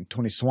 Fine Teen,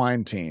 20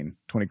 Swine Teen,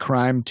 20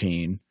 Crime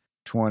Teen,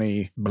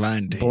 20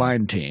 Blind teen.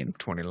 Blind Teen,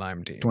 20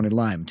 Lime Teen. 20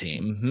 Lime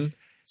Teen. Mm-hmm.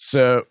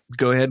 So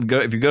Go ahead and go.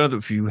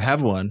 If you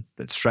have one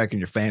that's striking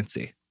your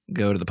fancy,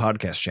 go to the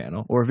podcast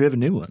channel. Or if you have a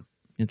new one,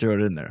 you throw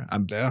it in there.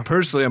 I'm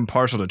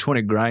partial to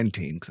 20 Grind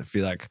Teen because I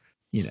feel like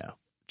it's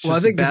Well, I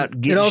just think about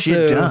it getting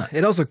shit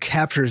done. also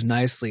captures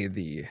nicely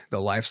the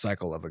life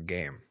cycle of a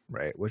game,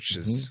 right? Which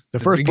is the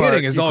first beginning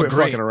part, is you all quit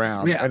great. fucking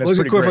around. Yeah, and well, it's it's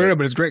pretty quit great. fucking,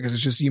 but it's great because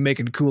it's just you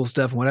making cool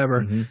stuff and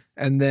whatever. Mhm.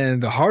 And then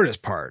the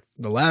hardest part,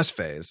 the last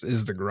phase,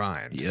 is the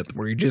grind. Yep.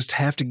 Where you just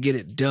have to get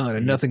it done,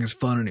 and nothing is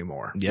fun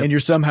anymore. Yep. And you're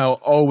somehow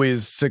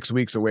always 6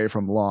 weeks away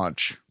from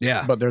launch,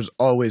 Yeah, but there's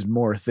always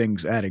more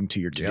things adding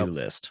to your to-do Yep.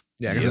 list.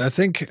 yeah.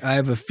 Because I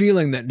have a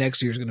feeling that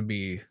next year is going to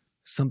be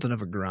something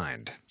of a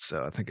grind.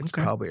 So I think it's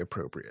Okay. probably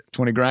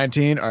appropriate,20 Grind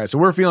Teen. All right, so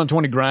we're feeling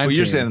 20 Grind Well,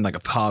 you're Teen. saying in like a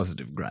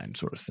positive grind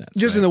sort of sense.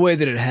 just in the way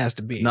that it has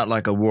to be. not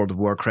like a World of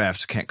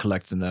Warcraft can't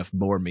collect enough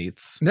boar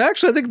meats. No,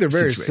 actually, I think they're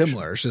very situation.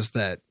 similar. It's just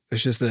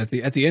that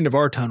at the end of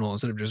our tunnel,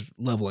 instead of just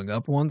leveling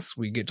up once,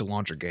 we get to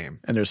launch a game.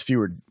 and there's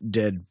fewer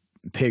dead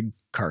pig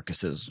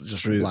carcasses.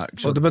 Just true. like,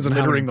 Well, it depends on how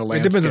littering many, the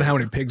it depends on landscape. how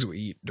many pigs we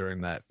eat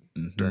during that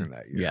Mhm.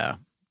 year. Yeah,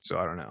 So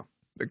I don't know.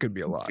 It could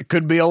be a lot. it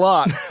could be a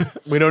lot.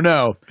 We don't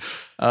know.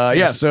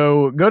 Yeah,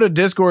 so go to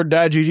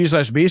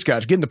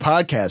discord.gg/bscotch. Get in the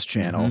podcast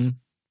channel. Mhm.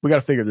 We got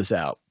to figure this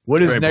out.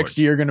 What is Very next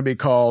year going to be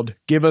called?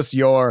 Give us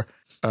your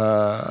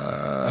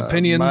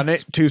Opinions. money,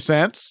 2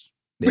 cents.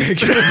 Give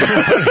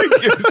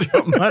us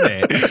your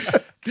money.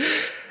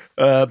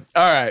 All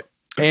right.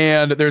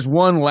 And there's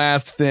one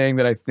last thing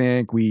that I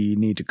think we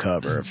need to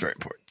cover, Very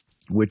important.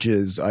 which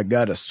is I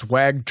got a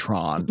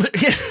Swagtron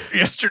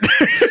yesterday.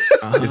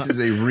 This is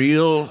a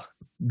real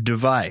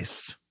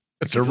device.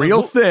 It's a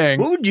real thing.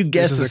 What would you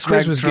guess This is a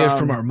Christmas gift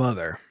from our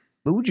mother.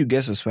 What would you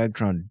guess a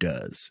Swagtron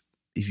does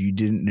if you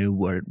didn't know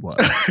what it was?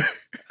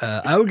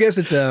 I would guess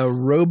it's a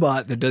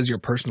robot that does your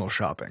personal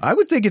shopping. I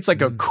would think it's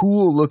like a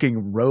cool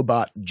looking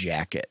robot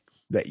jacket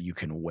that you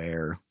can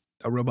wear.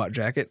 A robot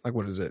jacket? Like,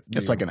 what is it?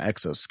 It's like an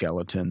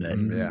exoskeleton that,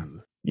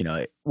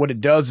 Yeah. what it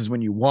does is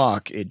when you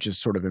walk, it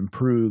just sort of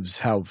improves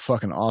how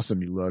fucking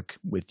awesome you look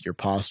with your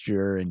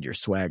posture and your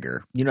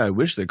swagger. I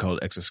wish they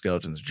called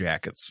exoskeletons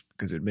jackets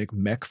because it'd make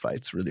mech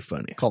fights really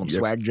funny. Call them You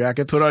swag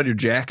jackets. Put on your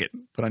jacket.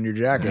 Put on your You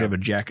jacket. have a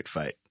jacket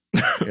fight.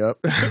 Yep.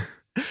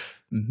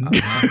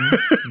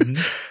 Mhm.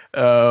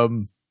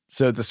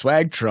 So the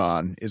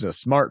Swagtron is a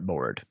smart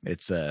board.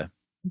 It's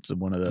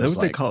one of Is those. that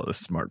what they call it? A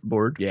smart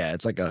board? Yeah,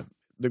 it's like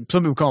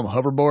some people call them a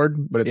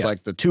hoverboard, but it's Yeah.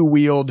 like the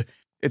 2-wheeled.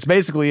 It's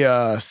basically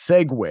a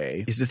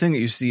Segway. It's the thing that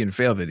you see in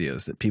fail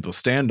videos that people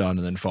stand on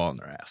and then fall on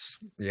their ass.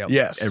 Yep.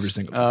 Yes, Every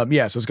single time.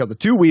 Yeah, so it's got the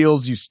 2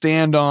 wheels. You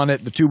stand on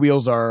it. The 2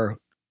 wheels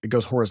it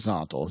goes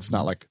horizontal. It's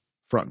not like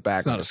front and back.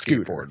 It's not like a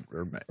scooter skateboard.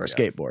 or a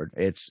skateboard.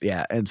 It's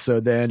and so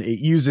then it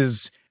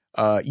uses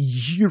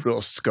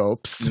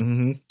gyroscopes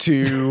Mhm.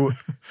 to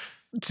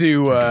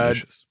to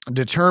Delicious.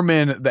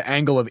 determine the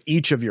angle of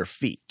each of your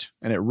feet,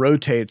 and it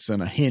rotates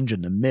on a hinge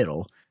in the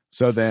middle.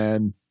 So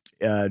then,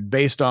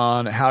 based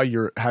on how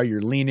you're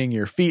leaning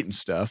your feet and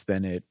stuff,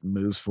 then it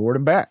moves forward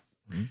and back.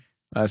 Mhm.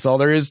 That's all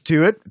there is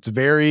to it. It's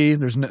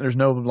there's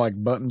no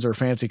like buttons or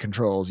fancy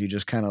controls. You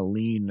just kind of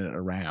lean it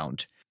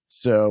around.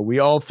 So we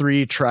all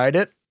three tried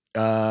it.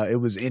 It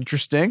was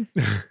interesting.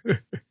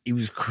 It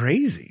was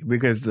crazy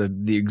because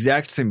the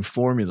exact same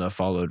formula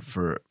followed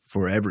for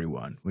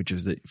everyone, which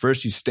is that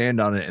first you stand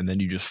on it and then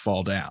you just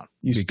fall down.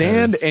 You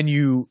stand and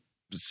you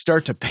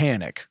start to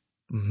panic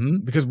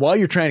because while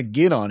you're trying to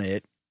get on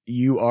it,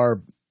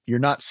 you're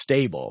not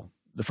stable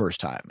the first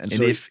time. And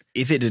so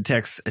if it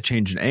detects a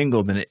change in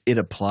angle, then it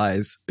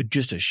applies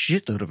just a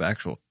shitload of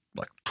actual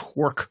like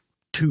torque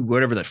to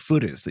whatever that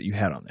foot is that you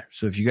had on there.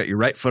 So if you got your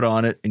right foot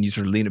on it and you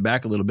sort of lean it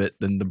back a little bit,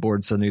 then the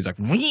board suddenly is like,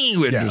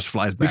 it just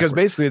flies back. Because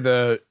basically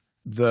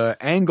the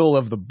angle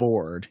of the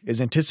board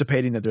is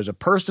anticipating that there's a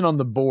person on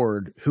the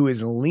board who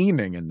is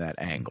leaning in that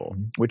angle,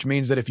 which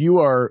means that if you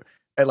are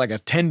at like a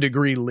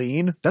 10-degree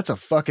lean, that's a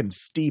fucking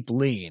steep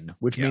lean,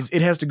 which means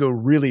it has to go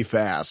really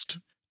fast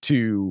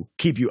to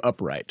keep you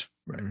upright.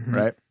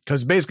 Right?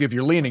 Because basically if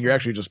you're leaning, you're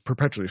actually just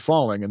perpetually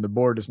falling and the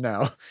board is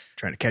now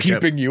trying to catch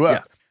keeping you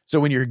up. Yeah. So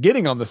when you're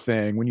getting on the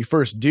thing, when you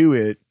first do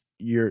it,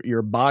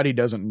 your body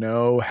doesn't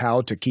know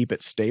how to keep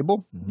it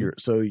stable.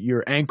 So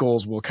your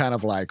ankles will kind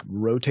of like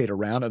rotate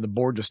around and the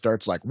board just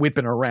starts like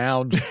whipping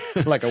around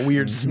like a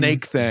weird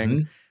snake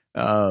thing.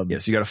 So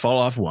you got to fall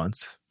off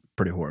once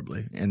pretty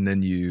horribly. And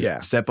then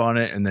you step on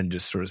it and then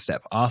just sort of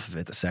step off of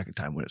it the second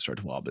time when it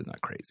starts wobbling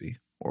like crazy,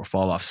 or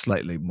fall off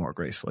slightly more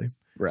gracefully.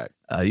 Right.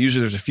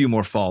 Usually there's a few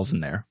more falls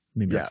in there,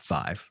 maybe like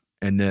 5.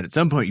 And then at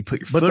some point you put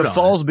your foot on it. But the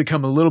falls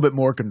become a little bit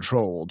more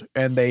controlled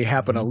and they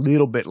happen a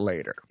little bit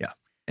later. Yeah.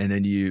 And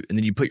then you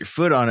put your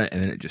foot on it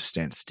and then it just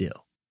stands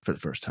still for the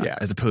first time,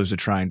 as opposed to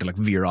trying to like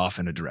veer off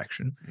in a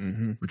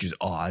direction, which is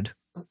odd.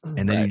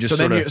 And then you just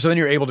so then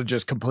you're able to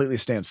just completely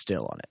stand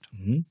still on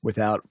it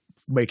without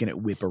making it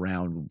whip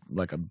around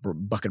like a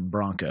bucking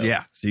bronco.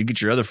 Yeah. So you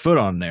get your other foot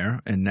on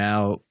there, and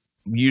now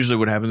usually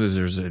what happens is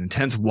there's an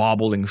intense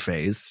wobbling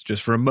phase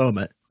just for a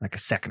moment, like a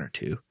second or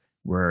two,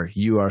 where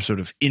you are sort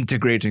of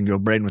integrating your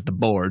brain with the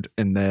board,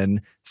 and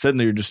then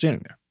suddenly you're just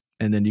standing there.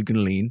 And then you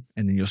can lean,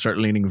 and then you'll start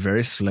leaning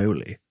very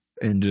slowly.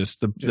 And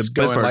just the going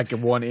best part, like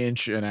 1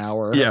 inch an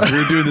hour. Yeah, we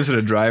were doing this in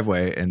a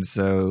driveway, and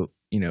so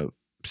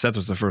Seth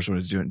was the first one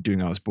who's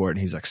doing on his board,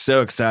 and he's like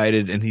so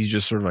excited, and he's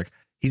just sort of like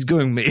he's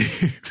going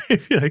maybe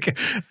like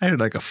I had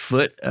like a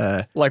foot,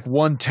 like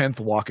 1/10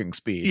 walking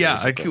speed. Yeah,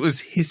 basically. like it was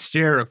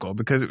hysterical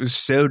because it was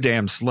so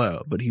damn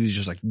slow, but he was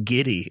just like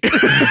giddy.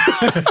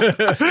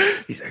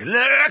 He's like,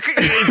 look,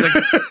 he's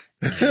like.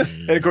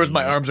 And of course,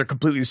 my arms are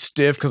completely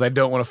stiff because I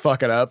don't want to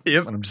fuck it up.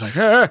 Yep. And I'm just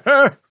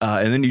like,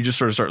 and then you just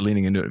sort of start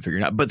leaning into it and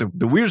figuring it out. But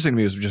the weirdest thing to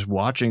me was just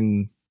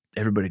watching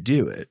everybody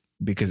do it,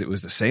 because it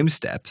was the same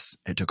steps.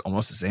 It took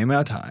almost the same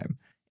amount of time.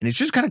 And it's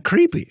just kind of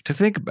creepy to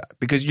think about,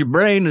 because your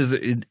brain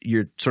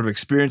you're sort of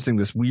experiencing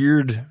this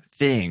weird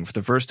thing for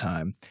the first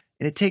time.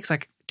 And it takes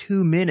like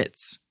 2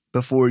 minutes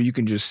before you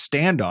can just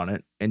stand on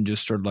it and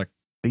just sort of like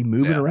be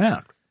moving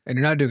around. And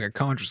you're not doing it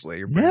consciously.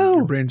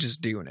 Your brain's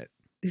just doing it.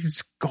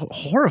 It's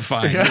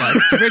horrifying.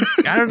 Like,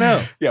 I don't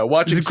know. Yeah,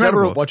 watching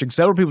several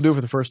people do it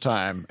for the first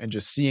time and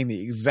just seeing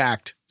the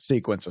exact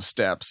sequence of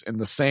steps in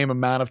the same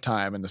amount of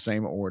time in the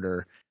same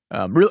order.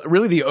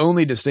 Really, the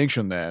only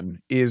distinction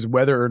then is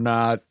whether or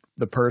not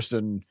the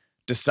person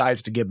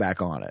decides to get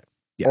back on it,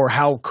 or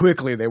how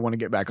quickly they want to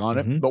get back on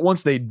it. But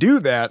once they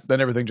do that,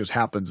 then everything just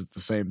happens at the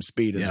same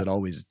speed as it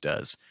always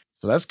does.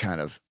 So that's kind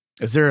of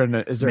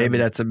maybe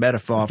that's a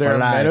metaphor for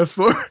life.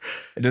 Metaphor?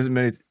 It doesn't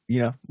matter.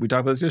 We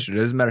talked about this yesterday.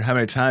 It doesn't matter how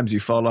many times you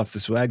fall off the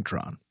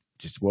Swagtron.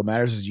 Just what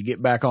matters is you get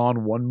back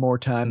on one more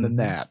time than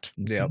that.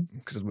 Yeah,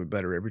 because it'll be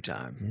better every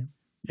time.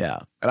 Yeah,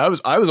 and I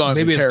was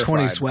honestly maybe it's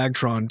terrified. 20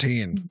 Swagtron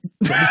teen.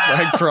 20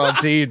 Swagtron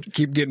teen.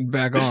 Keep getting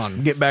back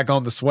on. Get back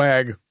on the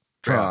Swagtron.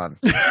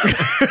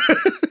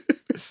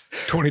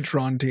 20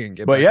 Tron teen.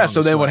 But yeah,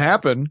 so then what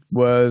happened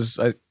was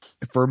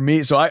for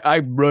me, so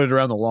I rode it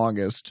around the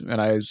longest, and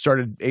I was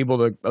able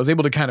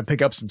to kind of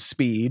pick up some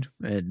speed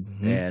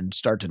and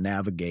start to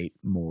navigate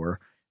more.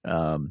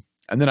 And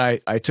then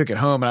I took it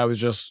home, and I was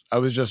just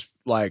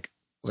like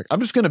I'm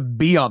just going to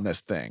be on this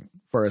thing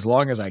for as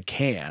long as I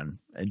can,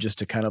 and just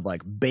to kind of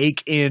like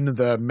bake in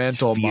the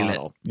mental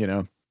model,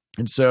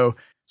 And so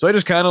I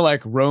just kind of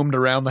like roamed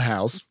around the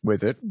house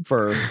with it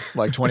for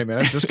like 20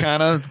 minutes, just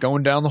kind of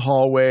going down the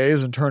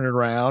hallways and turning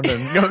around.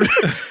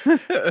 And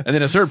then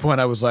at a certain point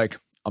I was like,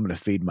 I'm going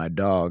to feed my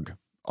dog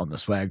on the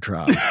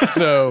Swagtron.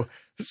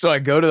 So I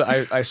go to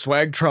I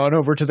Swagtron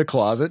over to the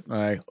closet, and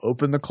I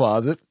open the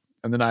closet,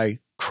 and then I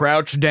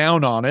crouch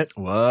down on it.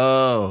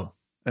 Whoa.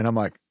 And I'm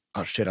like,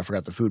 oh shit, I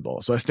forgot the food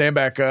bowl. So I stand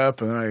back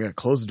up, and then I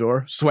close the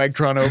door,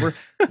 Swagtron over,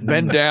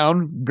 bend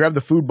down, grab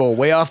the food bowl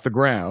way off the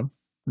ground,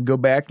 and go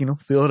back,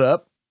 fill it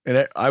up.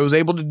 And I was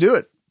able to do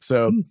it.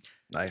 So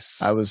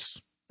nice. I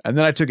was And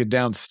then I took it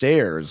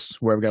downstairs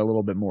where I've got a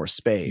little bit more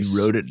space. You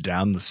rode it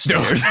down the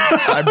stairs.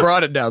 I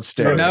brought it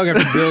downstairs. Now you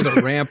have to build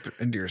a ramp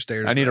into your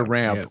stairs. I need a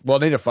ramp. Yeah. Well,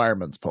 I need a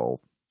fireman's pole.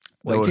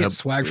 Well, you would can't have-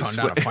 Swagtron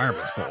down a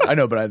fireman's pole. I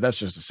know, but that's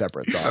just a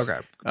separate thought. Okay.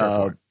 Fair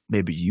point.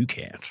 Maybe you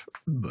can't,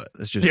 but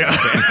that's just Yeah.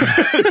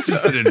 it's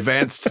just an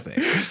advanced thing.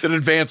 It's an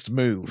advanced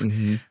move.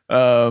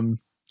 Mm-hmm.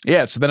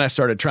 Yeah, so then I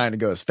started trying to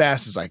go as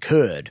fast as I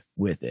could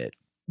with it.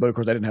 But of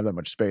course I didn't have that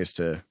much space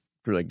to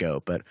really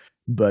go.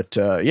 But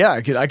yeah,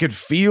 I could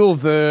feel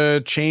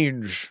the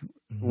change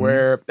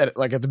where at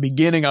the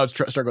beginning I would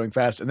start going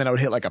fast, and then I would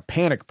hit like a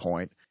panic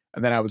point,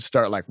 and then I would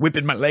start like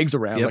whipping my legs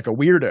around like a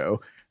weirdo.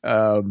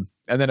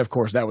 And then of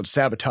course that would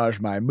sabotage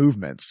my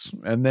movements.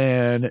 And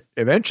then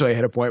eventually I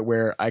hit a point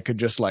where I could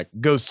just like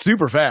go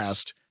super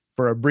fast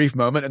for a brief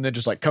moment and then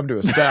just like come to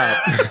a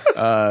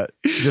stop,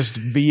 just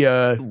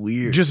via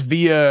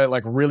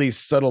like really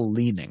subtle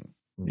leaning,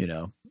 you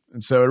know?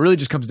 And so it really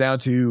just comes down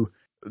to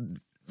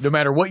no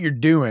matter what you're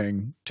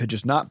doing, to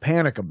just not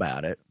panic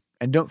about it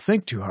and don't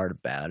think too hard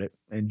about it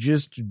and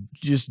just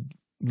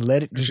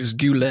let it, Just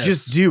do less.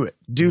 just do it,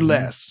 do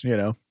less, you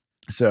know?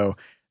 So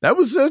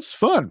it's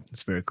fun.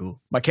 It's very cool.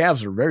 My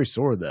calves are very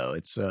sore though.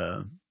 It's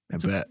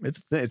bet.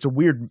 it's a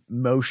weird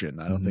motion.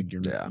 I don't think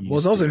you're. Yeah. used Well,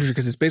 it's also to. interesting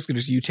because it's basically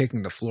just you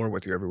taking the floor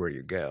with you everywhere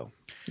you go.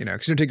 You know,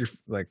 because you don't take your,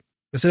 like,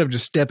 instead of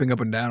just stepping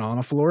up and down on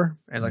a floor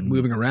and like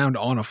moving around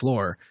on a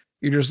floor,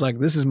 you're just like,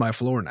 this is my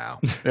floor now.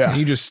 Yeah. And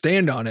you just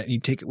stand on it and you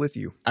take it with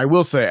you. I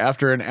will say,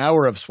 after an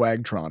hour of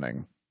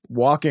swagtroning,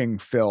 walking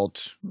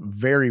felt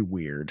very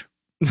weird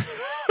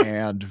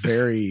and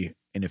very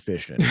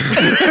inefficient.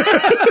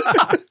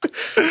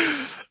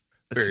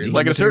 Very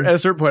Like at limiting. a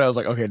certain point, I was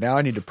like, okay, now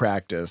I need to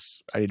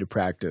practice. I need to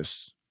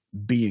practice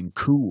being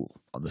cool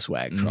on the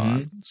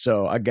Swagtron.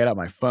 So I get out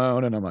my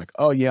phone and I'm like,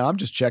 oh yeah, I'm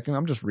just checking.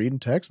 I'm just reading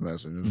text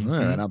messages.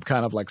 And I'm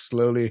kind of like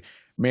slowly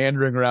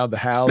meandering around the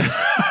house,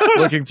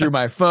 looking through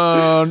my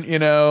phone, you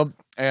know,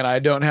 and I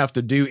don't have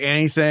to do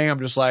anything. I'm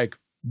just like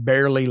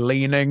barely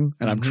leaning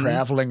and I'm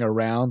traveling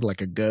around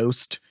like a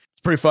ghost.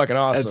 It's pretty fucking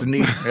awesome. That's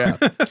neat. Yeah.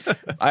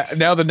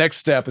 Now the next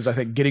step is I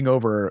think getting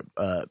over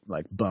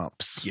like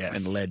bumps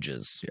Yes. and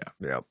ledges.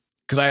 Yeah.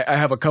 Because I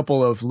have a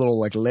couple of little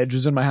like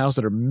ledges in my house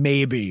that are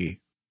maybe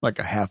like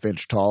a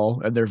half-inch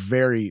tall, and they're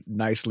very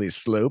nicely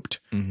sloped.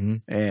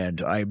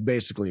 And I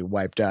basically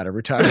wiped out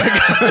every time.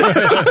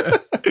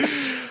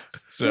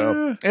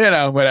 So, you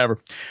know, whatever.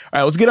 All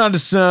right, let's get on to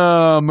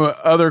some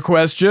other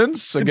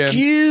questions. Again,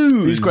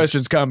 these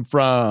questions come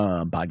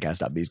from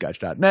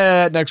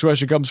podcast.bscotch.net. Next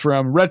question comes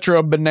from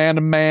Retro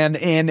Banana Man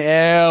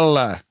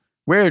NL.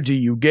 Where do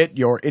you get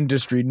your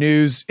industry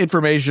news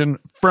information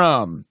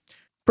from?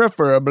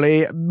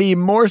 Preferably be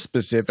more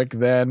specific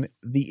than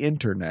the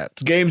internet.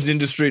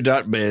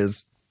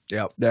 Gamesindustry.biz.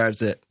 Yep,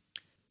 that's it.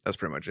 That's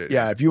pretty much it.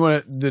 Yeah, if you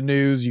want the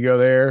news, you go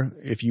there.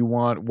 If you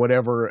want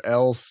whatever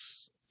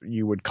else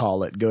you would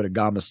call it, go to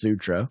Gama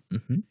Sutra.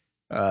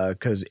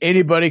 Because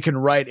anybody can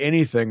write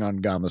anything on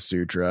Gama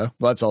Sutra.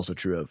 Well, that's also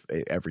true of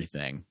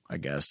everything, I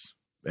guess,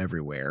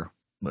 everywhere.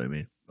 What do you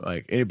mean?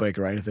 Like anybody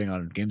can write anything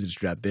on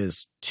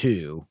gamesindustry.biz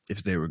too.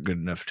 If they were good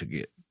enough to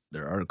get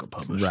their article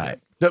published. Right.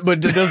 But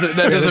that doesn't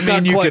It's mean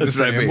not you quite could the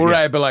same, well, yeah.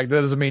 right, but like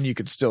that doesn't mean you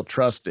could still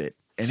trust it.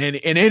 In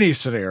any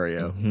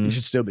scenario, you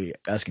should still be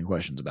asking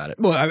questions about it.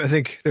 Well, I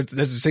think there's a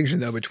distinction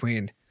though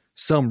between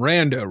some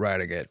rando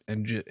writing it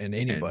and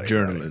anybody. And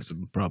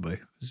journalism, probably.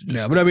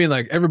 No, but I mean,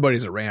 like,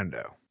 everybody's a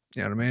rando.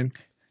 You know what I mean?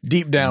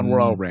 Deep down, we're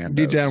all randos.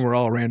 Deep down, we're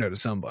all rando to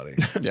somebody.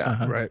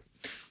 Yeah. Right.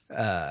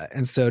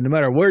 And so no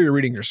matter where you're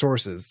reading your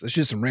sources, it's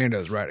just some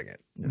randos writing it.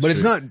 But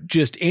it's not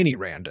just any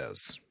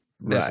randos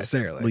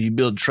necessarily. Well, you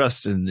build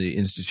trust in the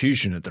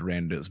institution that the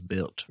randos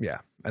built. Yeah.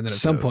 And then at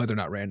some point, they're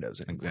not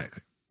randos anymore.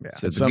 Exactly. Yeah.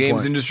 So At the some games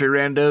point- industry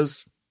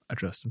randos, I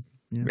trust them.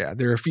 Yeah.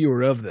 There are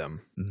fewer of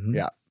them.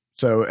 Yeah.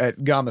 So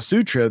at Gama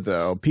Sutra,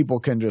 though, people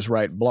can just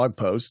write blog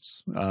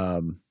posts.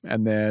 And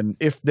then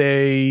if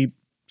they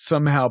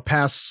somehow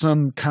pass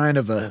some kind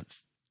of a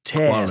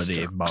test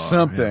Quality or bar,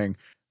 something,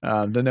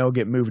 then they'll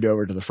get moved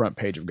over to the front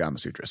page of Gama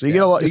Sutra. So you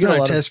get a lot. It's You get not a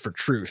a lot test for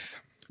truth.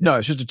 no,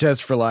 it's just a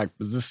test for like,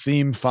 does this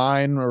seem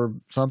fine or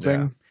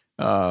something?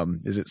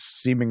 Is it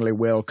seemingly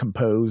well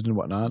composed and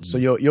whatnot? So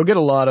you'll get a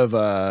lot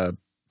of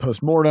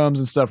postmortems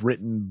and stuff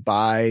written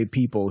by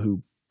people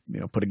who, you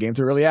know, put a game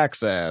through early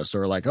access,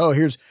 or like, oh,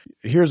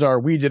 here's our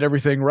we did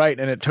everything right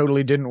and it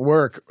totally didn't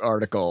work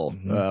article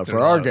for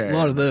our game. A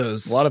lot of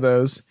those. A lot of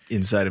those.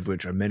 Inside of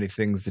which are many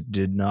things that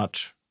did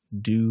not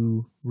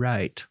do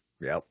right.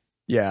 Yep.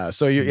 Yeah.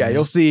 So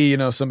you'll see, you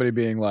know, somebody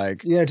being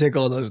like, You gotta take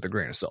all those with a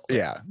grain of salt.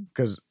 yeah,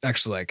 because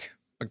Actually, like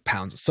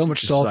pounds of so much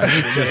Just salt like- that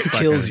it just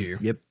kills you.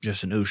 Yep,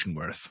 just an ocean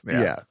worth.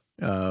 yeah.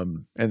 I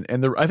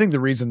think the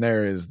reason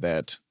there is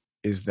that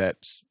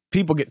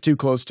people get too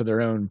close to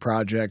their own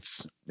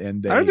projects,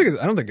 and I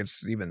don't think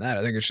it's even that.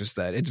 I think it's just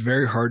that it's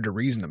very hard to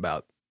reason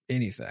about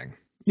anything.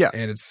 Yeah.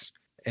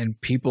 And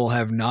people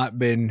have not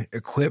been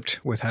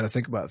equipped with how to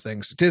think about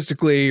things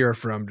statistically or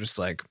from just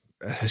like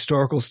a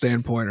historical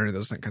standpoint or any of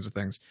those kinds of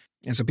things.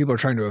 And so people are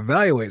trying to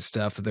evaluate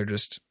stuff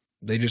that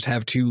they just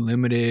have too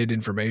limited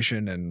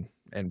information and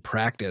and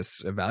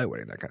practice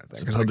evaluating that kind of thing.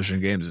 So 'Cause,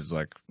 publishing games is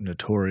like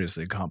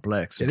notoriously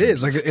complex. it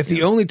is like if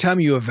the only time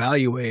you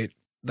evaluate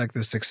like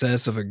the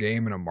success of a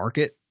game in a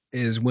market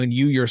is when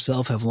you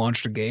yourself have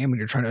launched a game and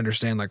you're trying to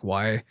understand like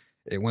why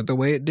it went the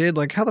way it did.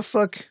 Like how the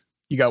fuck?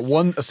 You got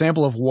a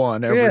sample of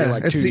one every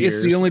like 2 years.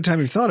 It's the only time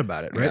you thought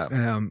about it, right?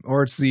 Yeah.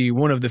 Or it's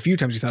one of the few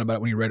times you thought about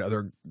it when you read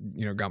other,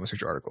 Gamma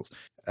Sutra articles.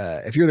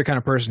 If you're the kind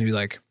of person who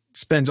like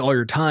spends all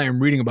your time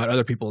reading about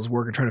other people's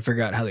work and trying to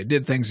figure out how they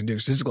did things and doing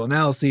statistical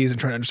analyses and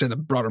trying to understand the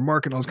broader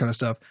market and all this kind of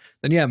stuff,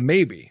 then yeah,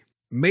 maybe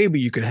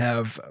you could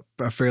have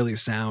a fairly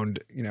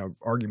sound,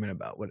 argument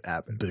about what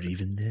happened. But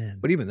even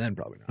then,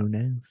 probably not. Who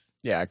knows?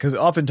 Yeah, because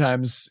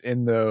oftentimes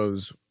in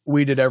those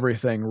 "we did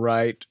everything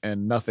right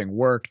and nothing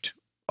worked"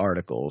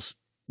 articles,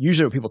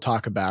 usually what people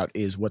talk about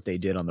is what they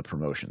did on the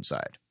promotion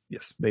side.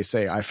 Yes. They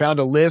say, I found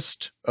a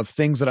list of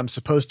things that I'm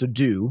supposed to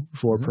do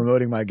for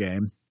promoting my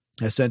game.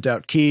 I sent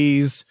out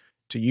keys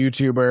to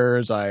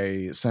YouTubers.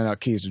 I sent out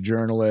keys to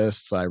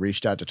journalists. I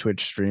reached out to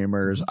Twitch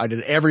streamers. I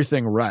did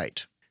everything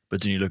right.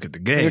 But then you look at the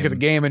game. You look at the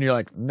game and you're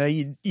like, no,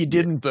 you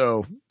didn't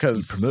though. You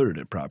Because promoted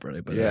it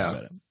properly, but that's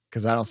about it.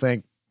 I don't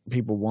think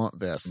people want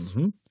this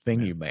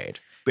thing you made.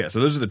 But yeah, so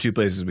those are the two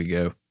places we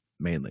go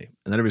mainly.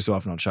 And then every so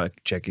often I'll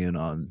check in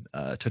on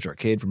Touch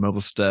Arcade for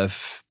mobile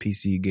stuff,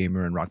 PC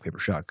Gamer, and Rock Paper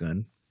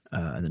Shotgun,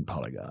 and then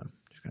Polygon,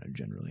 just kind of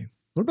generally.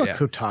 What about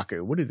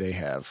Kotaku? What do they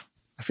have?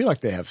 I feel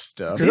like they have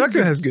stuff.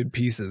 Kotaku has good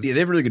pieces. Yeah, they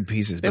have really good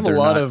pieces. They have but a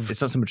lot of.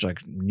 It's not so much like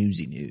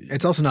newsy news.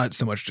 It's also not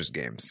so much just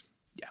games.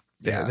 Yeah.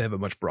 They have a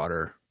much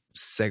broader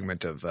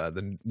segment of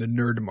the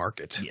nerd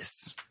market.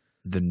 Yes.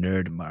 The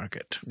nerd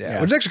market.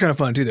 Yeah. Which is actually kind of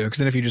fun too, though, because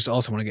then if you just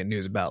also want to get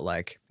news about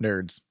like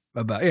nerds.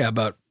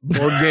 About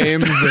board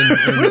games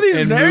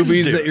and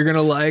movies that you're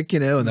gonna like,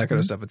 and that kind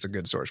of stuff. It's a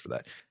good source for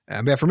that.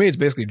 Yeah, for me, it's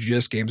basically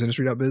just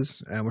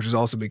gamesindustry.biz, which is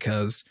also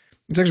because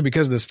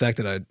of this fact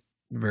that I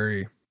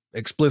very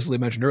explicitly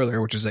mentioned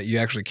earlier, which is that you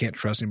actually can't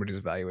trust anybody's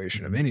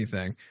evaluation of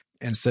anything.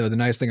 And so the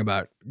nice thing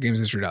about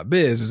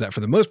gamesindustry.biz is that for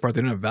the most part,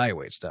 they don't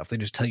evaluate stuff. They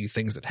just tell you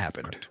things that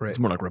happened. Right? It's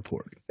more like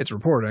reporting. It's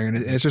reporting, and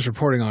it's just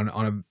reporting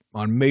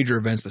on major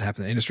events that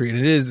happen in the industry. And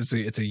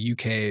it's a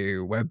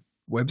UK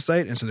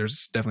website, and so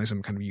there's definitely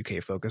some kind of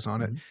UK focus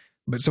on it.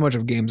 But so much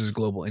of games is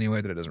global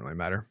anyway that it doesn't really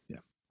matter. Yeah.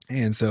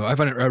 And so I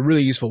find it a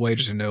really useful way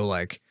just to know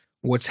like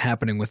what's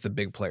happening with the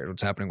big players,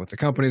 what's happening with the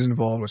companies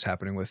involved, what's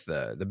happening with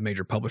the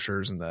major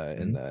publishers and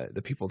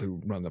the people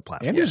who run the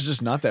platform. And there's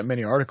just not that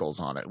many articles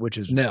on it, which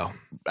is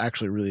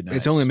actually really nice.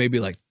 It's only maybe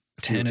like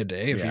 10 a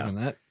day, if even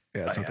that.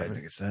 Yeah, I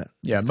think it's that.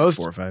 Yeah, most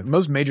 4 or 5.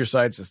 Most major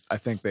sites, I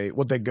think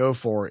what they go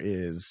for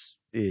is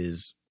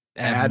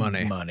ad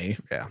money.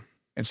 Yeah.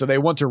 And so they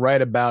want to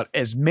write about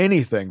as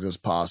many things as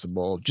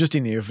possible, just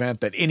in the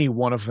event that any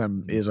one of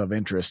them is of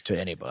interest to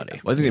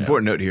anybody. Well, I think the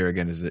important note here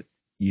again is that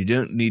you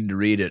don't need to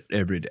read it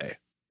every day.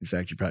 In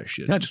fact, you probably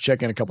should. Not just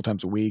check in a couple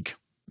times a week.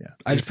 Yeah,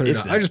 I just put it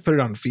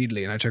on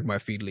Feedly, and I check my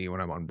Feedly when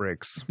I'm on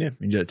breaks. Yeah,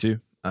 you do that too.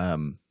 I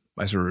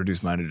sort of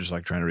reduce mine to just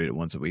like trying to read it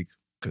once a week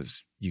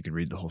because you can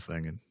read the whole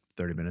thing in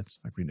 30 minutes,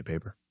 like reading a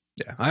paper.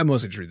 Yeah, I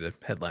mostly just read the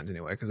headlines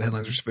anyway because the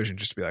headlines are sufficient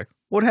just to be like,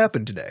 what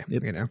happened today?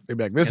 Yep. They'd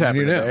be like, this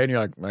happened today. And you're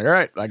like, all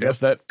right, I guess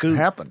that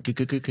happened.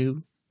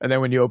 Cool. And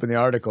then when you open the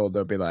article,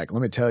 they'll be like,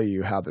 let me tell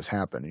you how this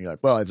happened. And you're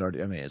like, well, it's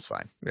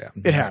fine. Yeah.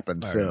 It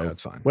happened. So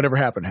it's fine. Whatever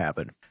happened.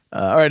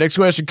 All right, next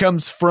question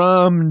comes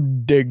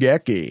from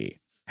Degeki.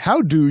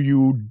 How do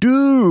you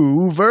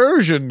do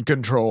version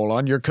control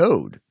on your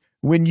code?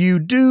 When you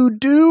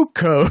do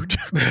code,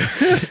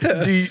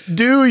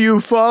 do you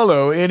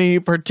follow any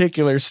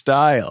particular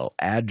style,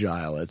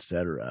 agile,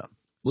 etc.?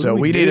 So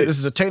this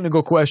is a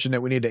technical question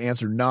that we need to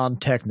answer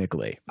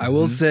non-technically. I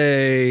will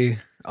say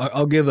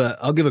I'll give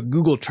a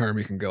Google term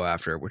you can go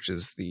after, which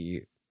is I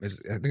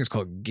think it's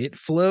called Git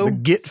flow. The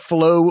Git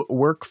flow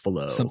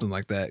workflow. Something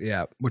like that,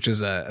 yeah, which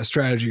is a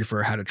strategy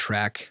for how to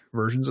track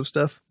versions of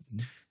stuff.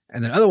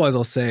 And then otherwise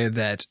I'll say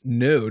that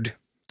Node,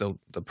 the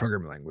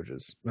programming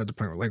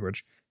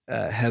language,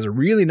 has a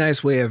really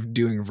nice way of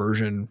doing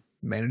version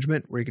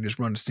management where you can just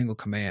run a single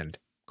command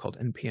called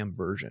npm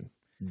version.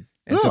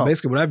 And so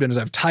basically what I've done is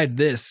I've tied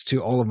this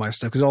to all of my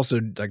stuff because it also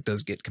like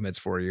does git commits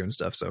for you and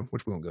stuff, so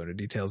which we won't go into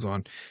details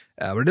on.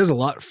 But it does a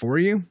lot for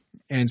you.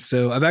 And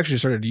so I've actually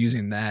started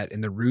using that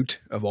in the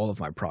root of all of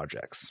my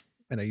projects.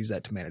 And I use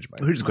that to manage my.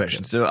 Here's the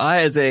question. So I,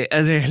 as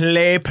a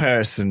lay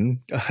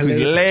person who's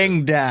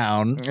laying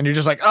down, and you're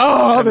just like,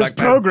 oh, this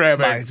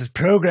programming, this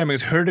programming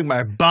is hurting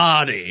my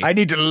body. I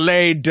need to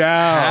lay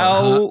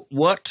down.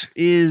 What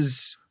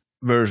is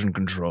version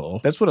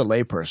control? That's what a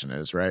layperson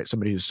is, right?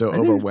 Somebody who's so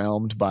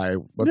overwhelmed by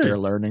what they're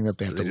learning that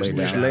they have to lay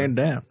down. Laying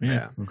down.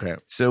 Yeah. Okay.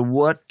 So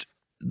what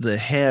the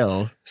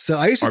hell? So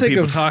I used to think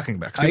of talking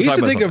about. I used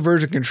to think of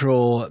version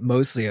control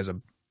mostly as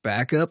a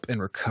backup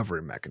and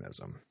recovery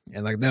mechanism,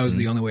 and like that was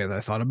the only way that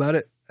I thought about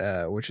it,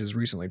 which has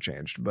recently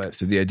changed. But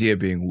so the idea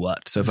being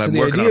what? So if I'm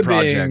working on a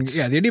project,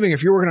 the idea being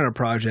if you're working on a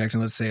project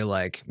and let's say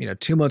like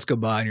 2 months go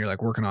by and you're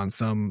like working on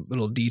some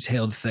little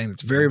detailed thing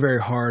that's very very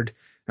hard,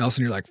 And all of a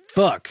sudden you're like,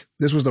 fuck,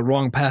 this was the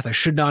wrong path. I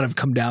should not have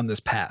come down this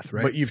path,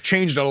 right? But you've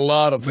changed a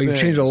lot of things. You've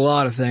changed a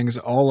lot of things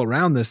all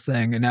around this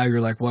thing. And now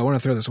you're like, well, I want to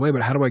throw this away,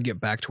 but how do I get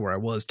back to where I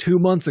was 2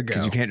 months ago?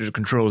 Because you can't just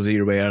control Z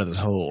your way out of this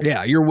hole.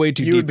 Yeah, you're way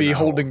too deep. You would be in the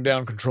hole holding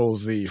down Control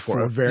Z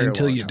for a very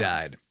until long you time.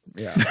 died.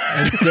 Yeah.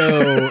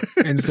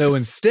 And so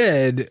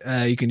instead,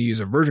 you can use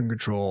a version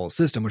control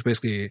system, which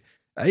basically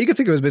you can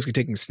think of as basically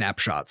taking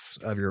snapshots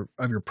of your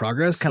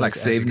progress, Kind of like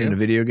saving in a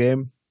video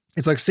game.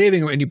 It's like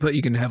saving, and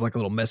you can have like a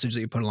little message that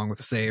you put along with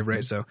the save,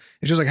 right? So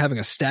it's just like having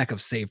a stack of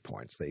save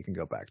points that you can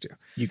go back to.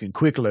 You can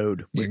quick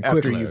load You can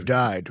after quick load. you've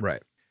died.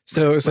 Right.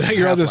 So Like now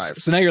you're on this. Half-Life.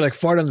 So now you're like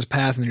far down this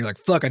path, and then you're like,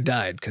 "Fuck, I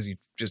died," because you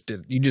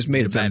just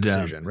made a bad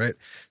decision, right?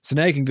 So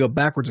now you can go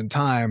backwards in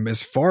time,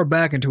 as far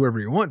back into wherever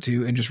you want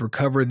to, and just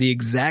recover the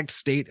exact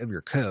state of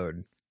your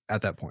code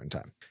at that point in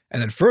time.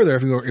 And then further,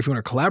 if you want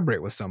to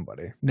collaborate with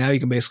somebody, now you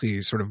can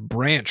basically sort of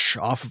branch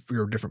off of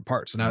your different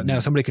parts. So now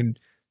somebody can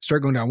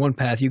start going down one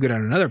path, you go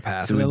down another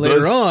path, So and then we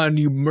later both- on,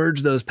 you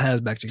merge those paths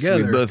back So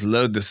together. we both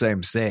load the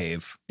same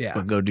save, Yeah.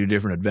 but go do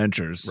different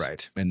adventures,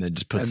 Right. And then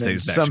just put And the then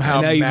saves back. somehow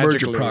And now you merge your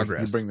magically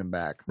progress. you bring them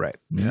back. Right.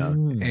 together.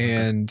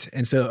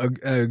 And so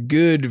a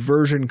good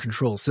version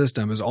control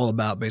system is all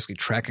about basically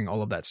tracking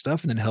all of that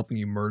stuff and then helping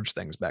you merge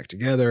things back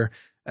together,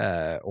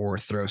 or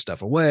throw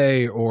stuff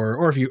away,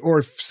 or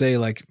if say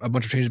like a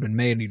bunch of changes have been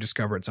made and you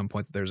discover at some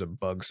point that there's a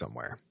bug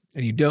somewhere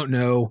and you don't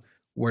know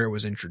where it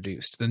was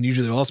introduced, then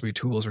usually there'll also be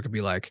tools where it could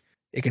be like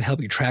it can help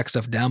you track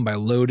stuff down by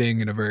loading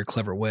in a very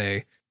clever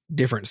way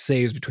different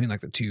saves between like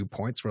the 2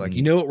 points where like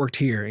you know it worked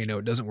here, you know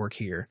it doesn't work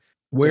here.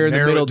 Where in the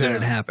narrow it middle did it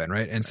down. happen,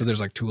 right? And so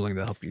there's like tooling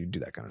to help you do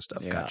that kind of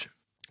stuff. Yeah. Gotcha.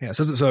 Yeah,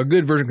 so a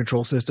good version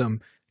control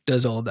system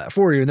does all of that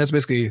for you, and that's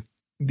basically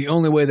the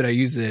only way that I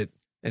use it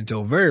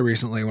until very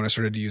recently when I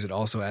started to use it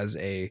also as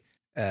a.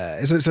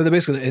 So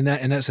basically in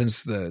that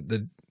sense,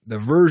 the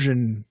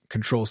version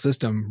control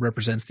system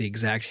represents the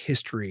exact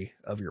history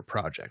of your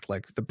project,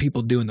 like the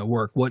people doing the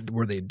work. What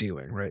were they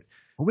doing, right?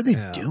 What were they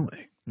Yeah.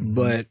 doing?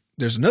 But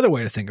there's another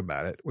way to think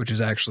about it, which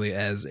is actually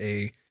as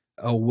a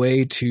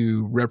way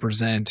to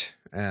represent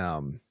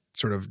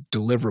sort of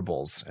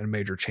deliverables and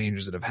major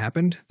changes that have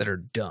happened that are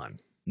done,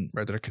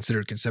 right? That are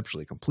considered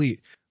conceptually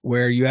complete,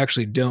 where you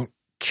actually don't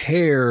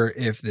care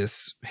if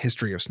this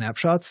history of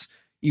snapshots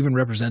even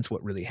represents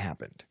what really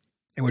happened.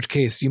 In which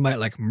case, you might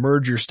like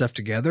merge your stuff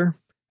together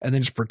and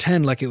then just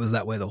pretend like it was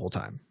that way the whole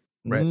time.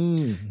 Right.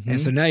 Mm-hmm. And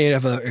so now you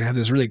have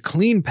this really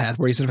clean path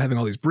where instead of having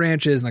all these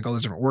branches and like all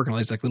this different work and all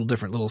these like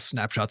little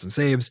snapshots and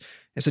saves,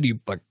 instead you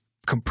like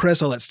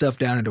compress all that stuff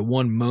down into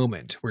one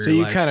moment where So you're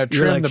you like, kind of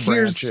you're trim like, the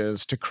here's-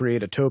 branches to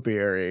create a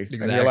topiary. And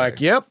Exactly. you're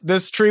like, yep,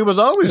 this tree was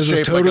always This is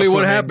shaped totally like a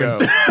what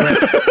flamingo.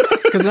 happened.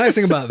 Because the nice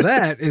thing about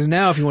that is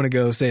now if you want to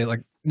go say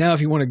like now if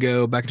you want to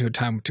go back into a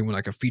time to when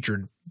like a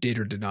feature did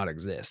or did not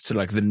exist. So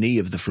like the knee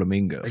of the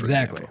flamingo, for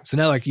Exactly. example. So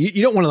now like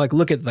you don't want to like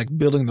look at like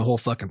building the whole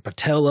fucking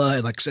patella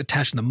and like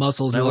attaching the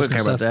muscles and I all this don't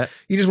kind care of about stuff.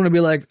 that. You just want to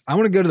be like, I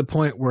want to go to the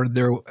point where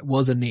there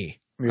was a knee.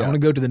 I Yeah. want to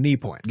go to the knee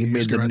point. Give You me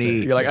just the go right there.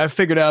 knee. You're like, I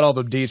figured out all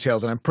the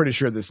details, and I'm pretty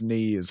sure this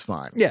knee is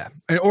fine. Yeah,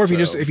 or if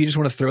you So- just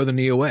want to throw the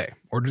knee away,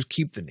 or just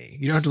keep the knee,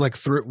 you don't have to like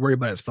worry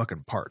about its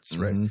fucking parts,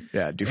 right? Mhm.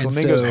 Yeah. Do And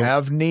flamingos so-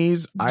 have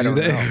knees? I Do don't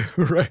they? know.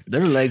 Right?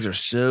 Their legs are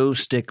so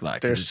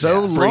stick-like. They're It's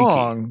so freaky.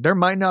 long, there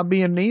might not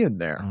be a knee in I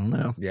there. don't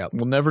know. Yep.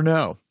 We'll never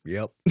know.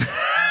 Yep.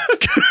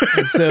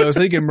 And so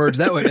you can merge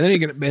that way, and then you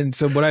can. And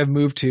so what I've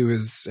moved to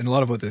is, and a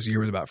lot of what this year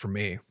was about for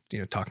me,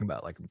 talking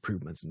about like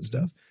improvements and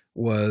stuff,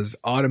 was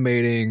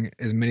automating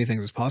as many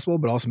things as possible,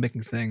 but also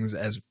making things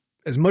as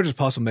much as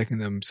possible, making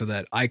them so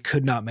that I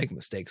could not make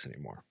mistakes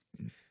anymore.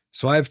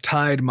 So I've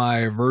tied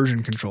my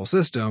version control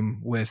system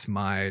with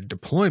my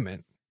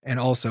deployment and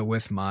also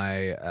with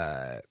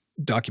my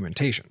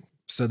documentation,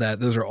 so that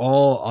those are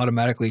all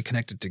automatically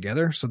connected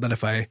together. So that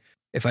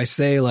if I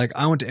say like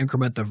I want to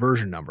increment the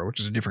version number, which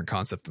is a different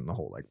concept than the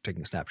whole like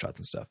taking snapshots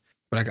and stuff,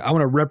 but I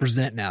want to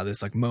represent now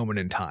this like moment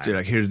in time. So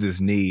like, here's this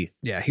knee.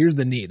 Yeah, here's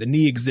the knee. The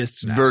knee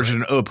exists now.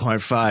 Version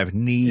 0.5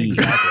 knee.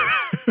 Exactly.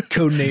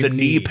 Codename The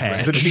knee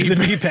patch. The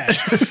knee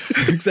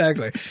patch.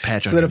 Exactly.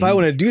 Patch So on that your if I knee.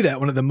 want to do that,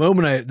 the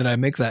moment that I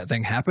make that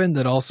thing happen,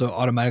 that also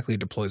automatically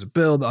deploys a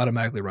build,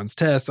 automatically runs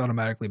tests,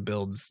 automatically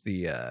builds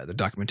the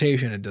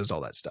documentation, and does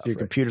all that stuff. Your right?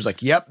 computer's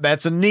like, yep,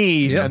 that's a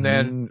knee. Yep. And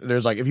then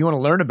there's like, if you want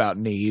to learn about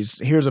knees,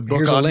 here's a book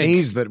Here's a on link.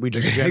 knees that we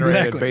just generated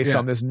Exactly, based yeah.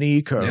 on this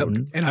knee code.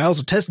 Yep. And I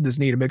also tested this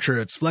knee to make sure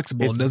it's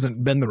flexible and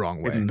doesn't bend the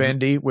wrong way. It's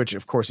bendy, which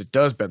of course it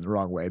does bend the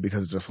wrong way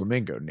because it's a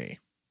flamingo knee.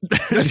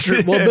 That's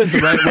true. Well, bent the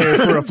right way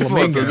for a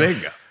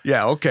flamingo.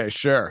 Yeah, okay,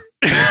 sure.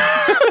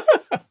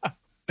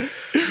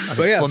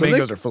 But yeah, so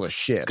Flamingos are full of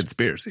shit.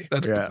 Conspiracy.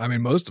 that's, Yeah. I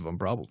mean, most of them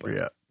probably.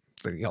 Yeah.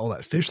 Like, all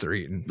that fish they're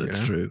eating.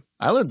 That's true.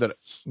 I learned that.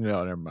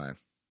 No, never mind.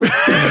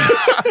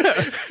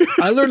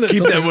 I learned that Keep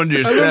something- that one to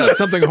I learned yourself. that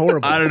something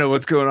horrible. I don't know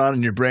what's going on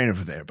in your brain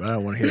over there, but I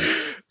don't want to hear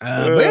it.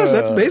 But yeah, so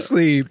that's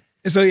basically.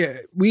 So yeah,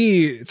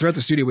 we throughout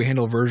the studio we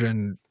handle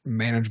version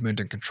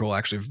management and control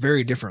actually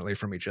very differently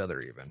from each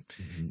other, even,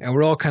 and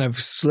we're all kind of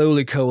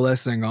slowly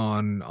coalescing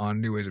on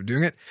new ways of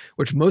doing it,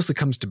 which mostly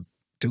comes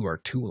to our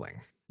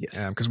tooling.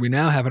 Yes. Because we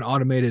now have an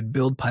automated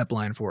build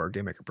pipeline for our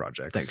GameMaker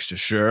projects. Thanks to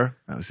Sure.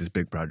 That was his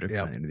big project.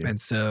 Yeah, by the end of the year. and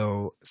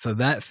so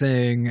that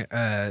thing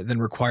then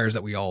requires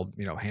that we all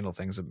handle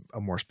things a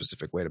more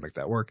specific way to make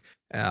that work.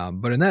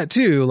 But in that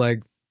too,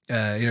 like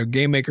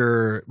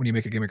GameMaker, when you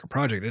make a GameMaker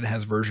project, it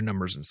has version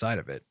numbers inside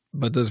of it.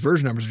 But those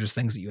version numbers are just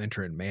things that you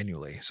enter in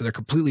manually, so they're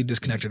completely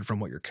disconnected from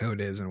what your code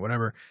is and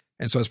whatever.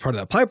 And so as part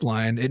of that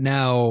pipeline,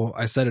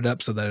 I set it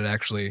up so that it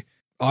actually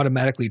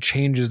automatically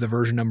changes the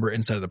version number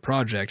inside of the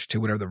project to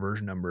whatever the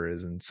version number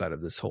is inside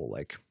of this whole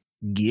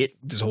Git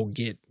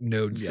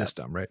node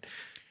system, right?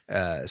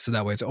 So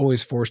that way it's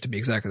always forced to be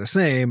exactly the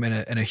same,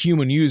 and a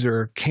human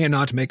user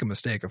cannot make a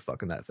mistake of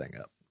fucking that thing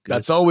up.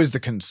 That's always the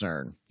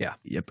concern. Yeah.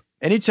 Yep.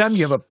 Anytime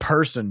you have a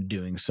person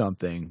doing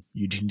something,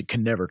 you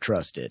can never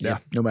trust it. Yeah.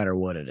 No matter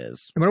what it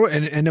is. No matter what,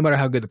 and no matter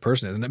how good the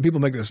person is. And people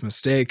make this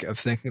mistake of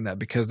thinking that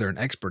because they're an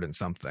expert in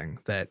something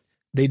that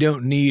they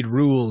don't need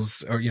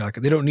rules, or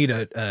they don't need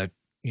a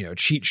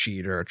cheat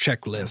sheet or a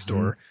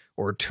checklist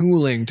or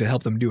tooling to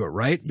help them do it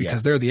right,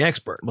 because they're the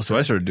expert. Well, so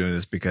I started doing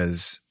this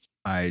because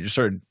I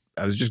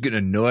was just getting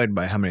annoyed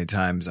by how many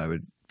times I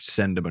would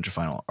send a bunch of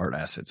final art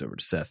assets over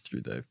to Seth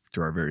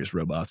through our various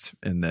robots,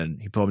 and then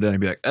he pulled them down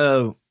and be like,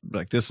 oh,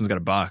 like this one's got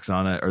a box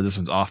on it, or this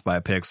one's off by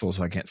a pixel,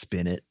 so I can't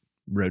spin it,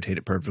 rotate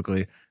it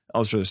perfectly,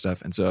 all this other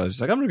stuff. And so I was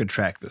just like, I'm going to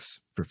track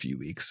this for a few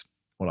weeks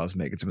while I was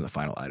making some of the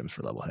final items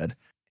for Levelhead.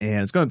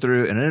 And it's going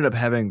through, and I ended up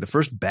having the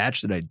first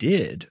batch that I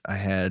did, I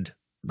had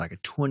like a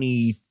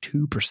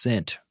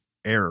 22%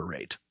 error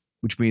rate,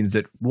 which means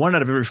that 1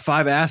 out of every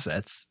 5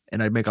 assets,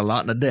 and I'd make a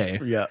lot in a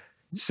day, Yeah.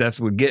 Seth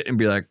would get and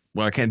be like,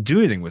 well, I can't do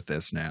anything with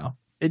this now.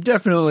 It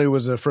definitely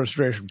was a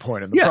frustration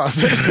point in the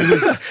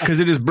process. Because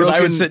it is broken. I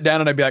would sit down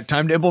and I'd be like,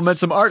 time to implement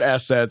some art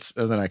assets,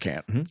 and then I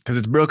can't. Because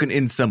it's broken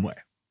in some way.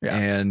 Yeah.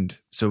 And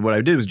so what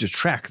I did was just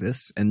track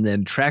this, and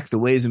then track the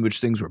ways in which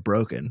things were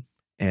broken.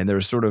 And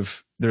there's going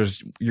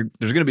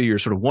to be your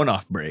sort of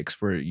one-off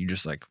breaks where you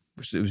just it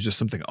was just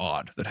something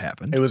odd that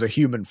happened. It was a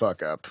human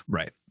fuck up.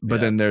 Right.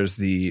 But then there's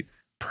the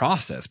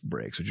process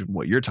breaks, which is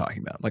what you're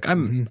talking about. Like I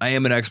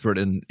am an expert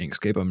in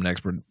Inkscape. I'm an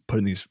expert in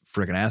putting these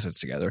freaking assets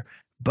together.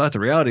 But the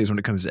reality is, when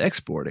it comes to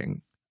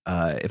exporting,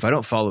 if I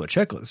don't follow a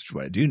checklist, which is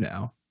what I do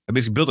now, I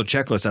basically built a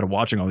checklist out of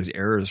watching all these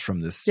errors from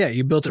this. Yeah,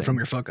 you built it from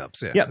your fuck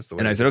ups. Yeah. Yeah.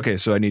 And I said, okay,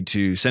 so I need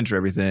to center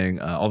everything.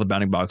 All the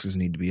bounding boxes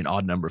need to be an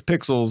odd number of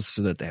pixels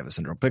so that they have a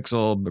central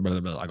pixel. Blah, blah,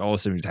 blah, like all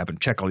this things happen.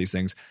 Check all these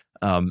things.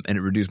 And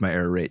it reduced my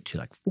error rate to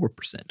like 4%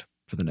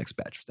 for the next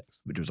batch of things,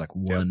 which was like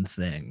one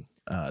thing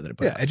that I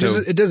put out.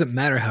 It doesn't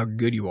matter how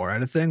good you are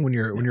at a thing when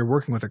you're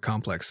working with a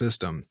complex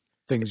system.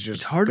 Things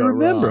just it's hard to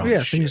remember. Wrong.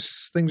 Yeah,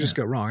 things just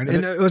go wrong.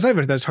 And it was not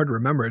even that's hard to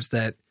remember. It's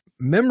that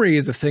memory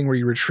is the thing where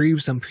you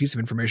retrieve some piece of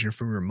information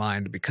from your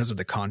mind because of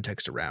the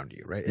context around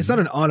you, right? It's not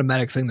an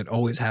automatic thing that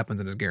always happens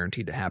and is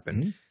guaranteed to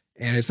happen.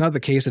 And it's not the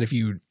case that if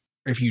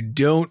you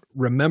don't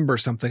remember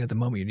something at the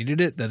moment you needed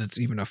it, that it's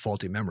even a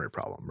faulty memory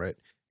problem, right?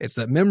 It's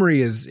that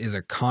memory is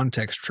a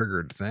context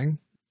triggered thing.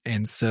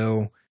 And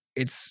so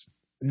it's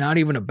not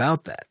even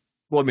about that.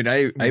 Well, I mean,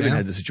 I even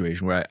had the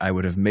situation where I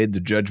would have made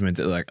the judgment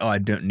that like, oh, I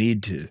don't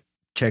need to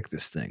check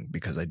this thing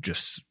because I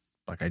just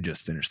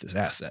finished this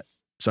asset.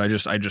 So I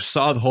just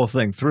saw the whole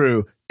thing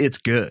through. It's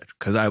good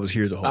because I was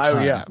here the whole time.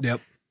 Oh, yeah.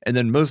 Yep. And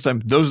then most of the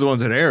time, those are the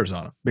ones that had errors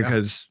on them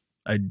because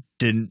I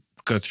didn't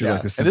go through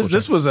like this. And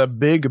this was a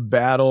big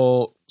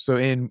battle. So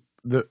in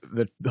the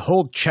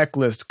whole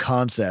checklist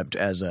concept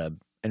as an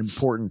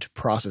important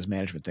process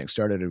management thing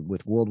started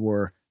with World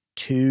War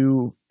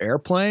II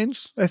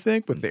airplanes, I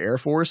think, with the Air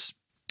Force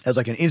as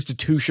like an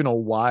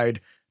institutional wide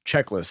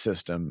checklist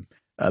system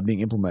being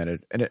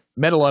implemented. And it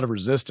met a lot of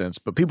resistance,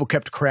 but people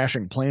kept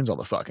crashing planes all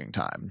the fucking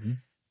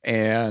time.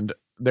 And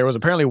there was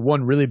apparently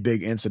one really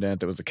big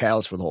incident that was the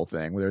catalyst for the whole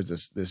thing, where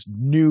there's this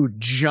new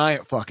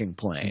giant fucking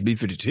plane.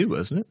 B-52,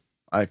 wasn't it?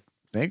 I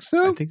think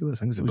so. I think it was.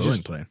 I think it was a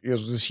Boeing plane. It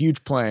was this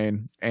huge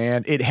plane,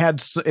 and it had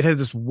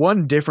this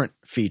one different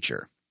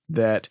feature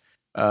that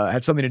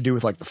had something to do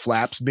with like the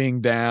flaps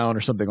being down or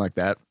something like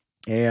that.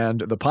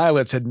 And the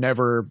pilots had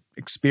never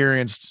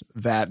experienced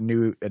that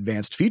new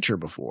advanced feature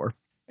before.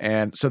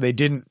 And so they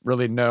didn't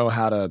really know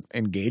how to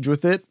engage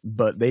with it,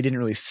 but they didn't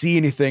really see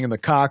anything in the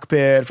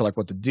cockpit for like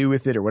what to do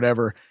with it or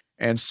whatever.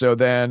 And so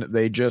then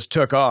they just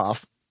took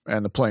off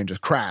and the plane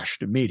just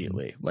crashed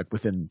immediately, like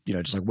within,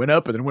 just like went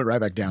up and then went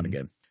right back down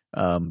again.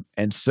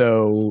 And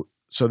so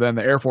then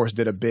the Air Force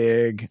did a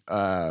big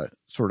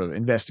sort of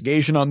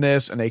investigation on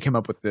this, and they came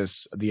up with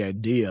the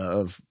idea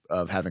of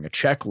having a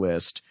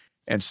checklist.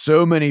 And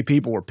so many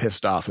people were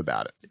pissed off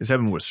about it. It's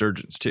happened with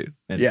surgeons too,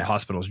 and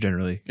hospitals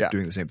generally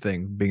doing the same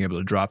thing, being able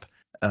to drop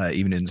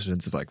even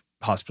incidents of like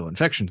hospital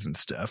infections and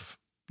stuff.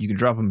 You can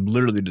drop them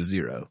literally to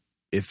 0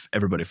 if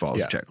everybody follows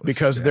the checklist.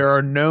 Because there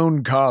are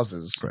known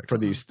causes for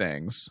these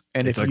things.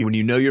 And it's like when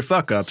you know your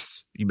fuck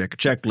ups, you make a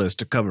checklist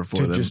to cover for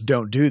them. Just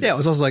don't do that. Yeah, it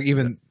was also like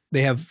even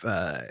they have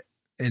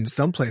in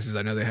some places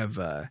I know they have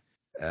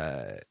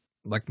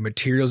like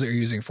materials that you're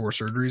using for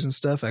surgeries and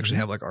stuff actually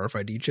have like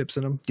RFID chips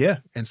in them. Yeah.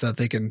 And so that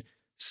they can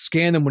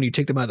scan them when you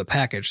take them out of the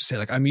package to say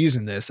like, I'm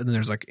using this. And then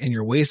there's like in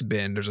your waste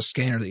bin, there's a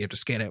scanner that you have to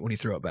scan it when you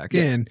throw it back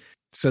in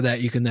so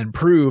that you can then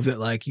prove that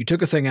like you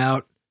took a thing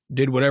out,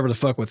 did whatever the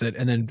fuck with it,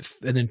 and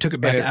then took it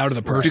back out of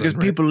the person. Because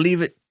people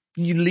leave it,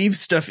 you leave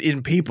stuff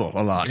in people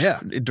a lot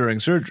during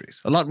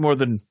surgeries, a lot more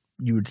than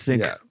you would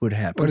think would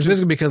happen. But it's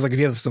basically because like if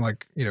you have some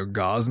like,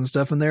 gauze and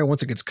stuff in there,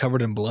 once it gets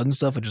covered in blood and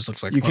stuff, it just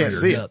looks like you can't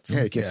see guts. it.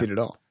 Yeah, you can't see it at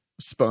all.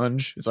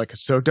 Sponge. It's like it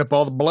soaked up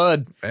all the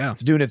blood. Yeah.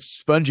 It's doing its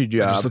spongy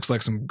job. It just looks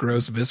like some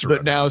gross viscera.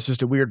 But now it's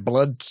just a weird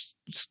blood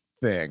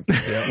thing,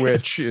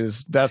 which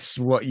is that's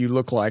what you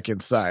look like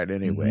inside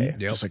anyway.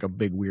 Mm-hmm. Yep. Just like a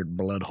big weird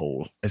blood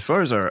hole. As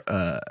far as our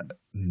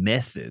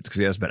methods, because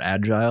he asked about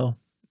agile,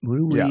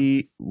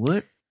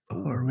 what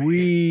are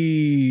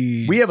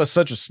we? We have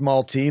such a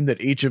small team that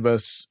each of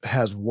us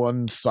has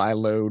one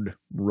siloed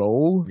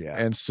role. Yeah.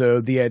 And so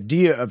the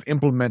idea of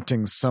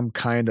implementing some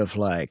kind of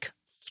like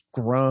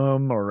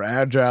Scrum or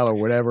Agile or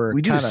whatever.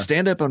 We do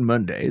stand up on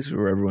Mondays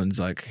where everyone's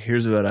like,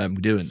 here's what I'm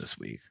doing this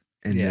week.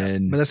 And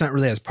then, but that's not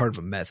really as part of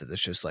a method.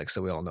 It's just like,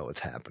 so we all know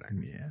what's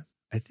happening. Yeah.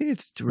 I think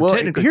it's,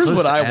 here's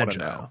what I want to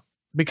know.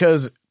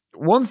 Because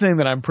one thing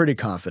that I'm pretty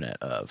confident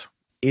of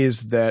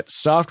is that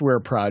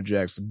software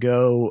projects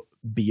go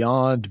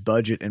beyond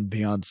budget and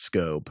beyond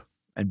scope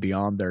and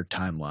beyond their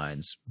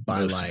timelines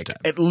by like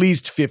at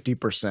least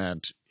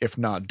 50%, if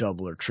not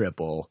double or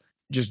triple,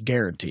 just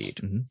guaranteed.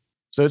 Mm-hmm.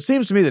 So it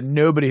seems to me that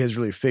nobody has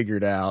really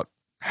figured out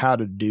how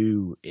to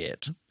do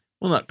it.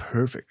 Well, not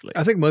perfectly.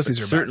 I think most of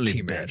these are certainly about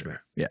team management.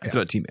 Yeah, it's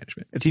about team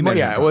management. It's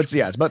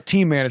about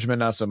team management,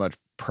 not so much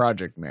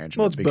project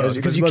management. Well,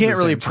 because you can't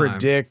really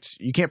predict.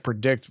 You can't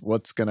predict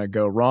what's going to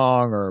go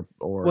wrong or.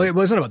 Well,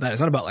 it's not about that. It's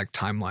not about like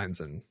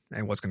timelines and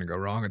what's going to go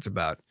wrong. It's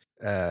about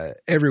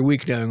every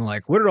week knowing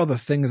like what are all the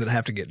things that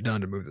have to get done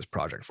to move this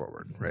project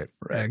forward, right?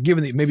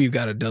 Given that maybe you've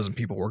got a dozen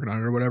people working on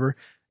it or whatever.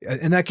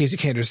 In that case, you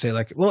can't just say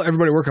like, well,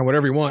 everybody work on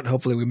whatever you want.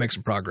 Hopefully we make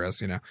some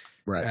progress,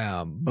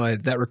 Right.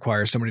 But that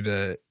requires somebody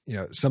to,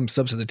 some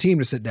subset of the team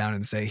to sit down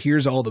and say,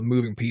 here's all the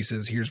moving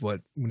pieces. Here's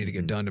what we need to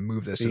get done to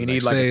move this. So you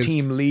need like a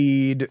team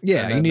lead.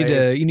 Yeah.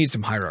 You need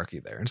some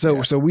hierarchy there. And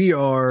so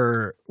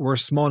we're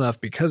small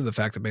enough because of the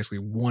fact that basically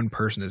one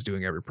person is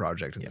doing every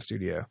project in the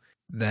studio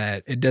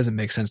that it doesn't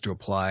make sense to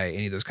apply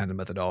any of those kinds of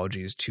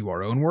methodologies to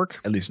our own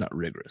work. At least not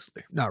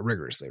rigorously. Not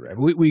rigorously, right?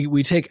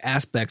 We take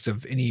aspects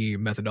of any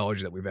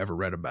methodology that we've ever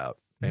read about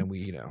and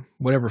we,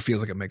 whatever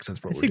feels like it makes sense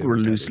for what I think we're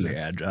loosely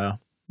agile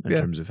in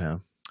terms of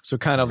how. So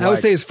kind of I would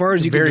say as far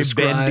as you very could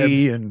describe,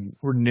 bendy and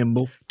we're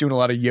nimble, doing a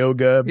lot of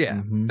yoga. Yeah.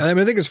 Mm-hmm.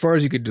 I think as far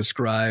as you could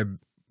describe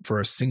for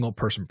a single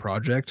person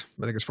project,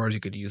 I think as far as you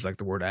could use like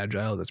the word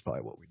agile, that's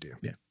probably what we do.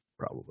 Yeah,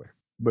 probably.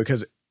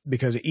 Because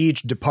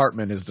each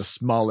department is the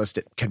smallest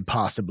it can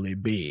possibly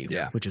be,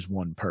 yeah. which is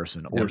one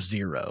person or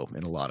zero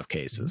in a lot of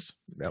cases.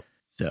 Yep.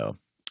 So,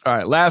 all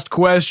right, last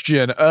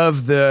question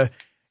of the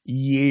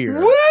year.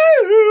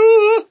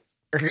 Woo!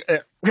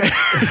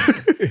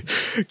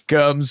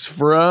 Comes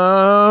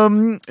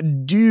from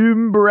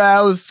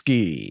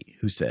Doombrowski,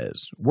 who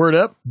says, "Word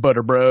up,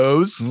 Butter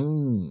Bros."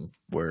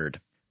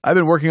 Word. I've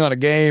been working on a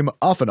game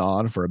off and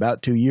on for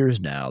about 2 years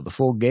now. The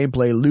full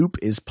gameplay loop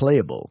is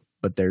playable,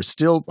 but there's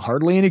still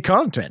hardly any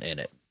content in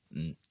it.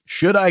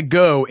 Should I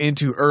go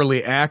into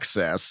early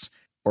access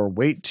or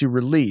wait to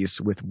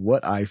release with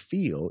what I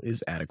feel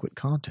is adequate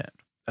content?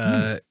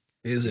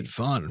 Is it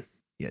fun?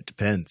 Yeah, it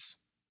depends.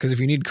 Because if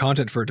you need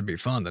content for it to be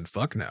fun, then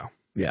fuck no.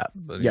 Yeah.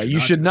 You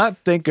should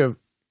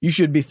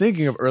be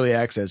thinking of early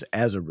access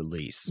as a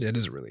release. Yeah, it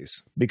is a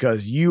release.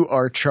 Because you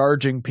are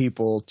charging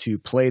people to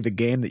play the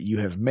game that you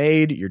have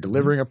made. You're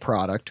delivering a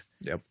product.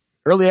 Yep.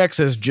 Early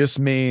access just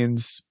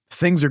means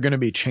things are going to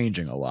be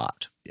changing a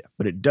lot. Yeah.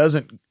 But it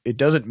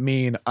doesn't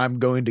mean I'm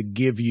going to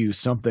give you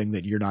something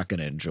that you're not going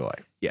to enjoy.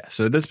 Yeah.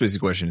 So that's basically the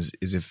question is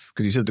if,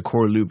 because you said the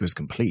core loop is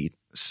complete.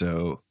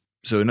 So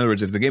in other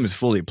words, if the game is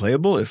fully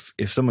playable, if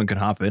someone can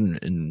hop in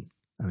and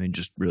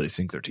just really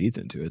sink their teeth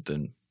into it,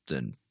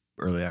 then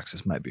early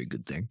access might be a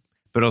good thing.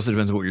 But it also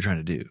depends on what you're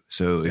trying to do.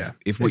 So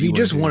if you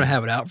just want to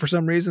have it out for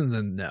some reason,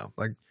 then no.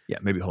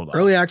 Maybe hold on.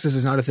 Early access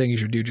is not a thing you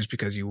should do just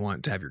because you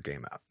want to have your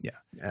game out.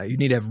 Yeah. You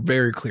need to have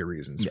very clear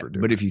reasons for doing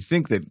it. But if you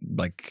think that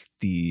like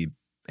the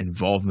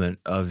involvement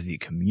of the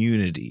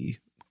community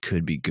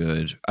could be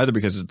good, either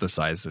because of the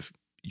size of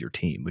your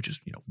team, which is,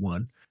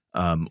 one,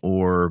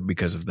 or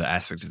because of the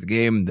aspects of the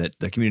game that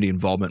the community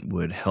involvement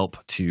would help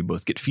to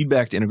both get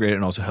feedback to integrate it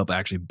and also help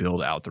actually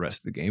build out the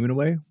rest of the game in a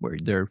way where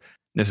they're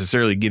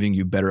necessarily giving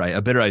you a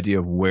better idea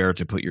of where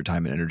to put your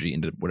time and energy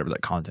into whatever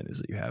that content is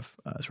that you have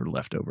sort of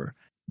left over.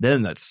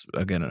 Then that's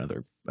again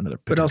another. But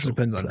it also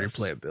depends on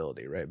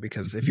replayability, right?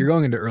 Because if you're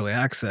going into early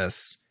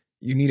access,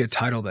 you need a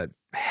title that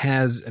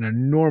has an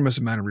enormous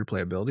amount of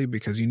replayability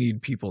because you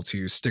need people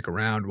to stick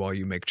around while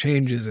you make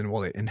changes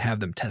and have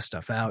them test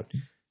stuff out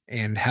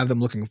and have them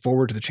looking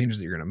forward to the changes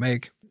that you're going to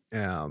make.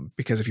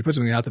 Because if you put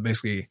something out that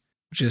basically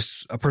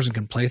just a person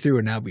can play through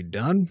and now be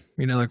done,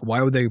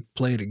 why would they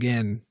play it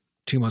again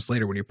 2 months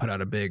later when you put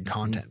out a big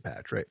content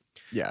patch, right?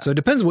 Yeah. So it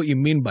depends what you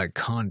mean by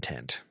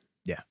content.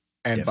 Yeah.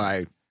 and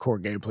by core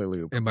gameplay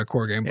loop. And by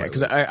core gameplay. Yeah,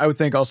 because I would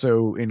think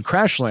also in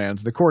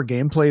Crashlands, the core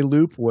gameplay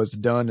loop was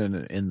done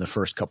in the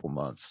first couple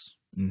months.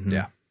 Mm-hmm.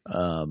 Yeah.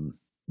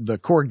 The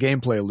core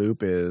gameplay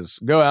loop is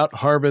go out,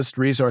 harvest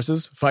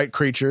resources, fight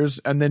creatures,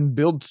 and then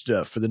build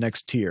stuff for the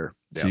next tier.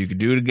 So you could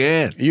do it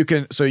again.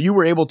 You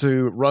were able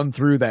to run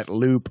through that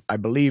loop, I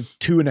believe,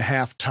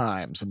 2.5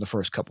 times in the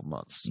first couple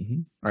months.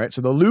 Mm-hmm. All right. So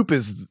the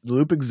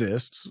loop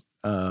exists,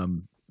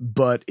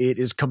 but it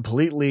is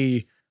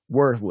completely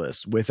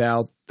worthless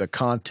without the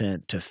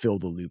content to fill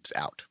the loops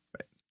out.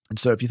 Right. And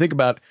so if you think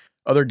about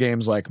other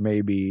games like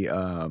maybe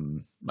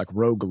like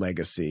Rogue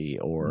Legacy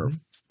or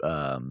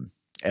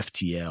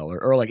FTL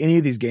or like any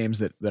of these games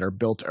that are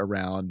built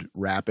around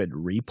rapid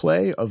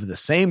replay of the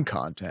same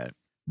content,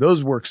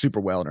 those work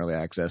super well in early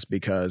access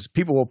because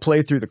people will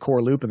play through the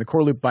core loop, and the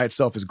core loop by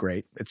itself is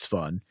great. It's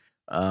fun.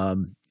 But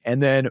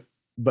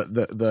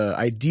the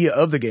idea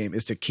of the game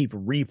is to keep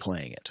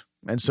replaying it.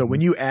 And so when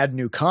you add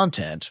new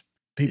content,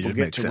 people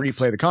get to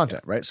replay the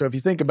content, right? So if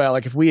you think about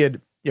like if we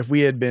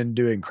had been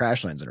doing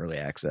Crashlands in early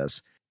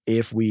access,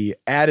 if we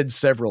added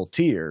several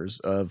tiers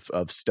of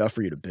stuff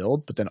for you to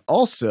build, but then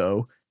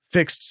also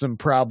fixed some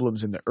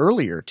problems in the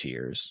earlier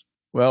tiers,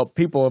 well,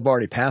 people have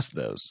already passed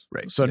those.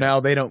 Right. So now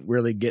they don't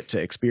really get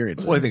to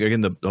experience it. Well, I think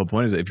again the whole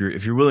point is that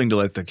if you're willing to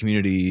let the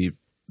community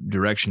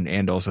direction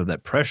and also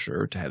that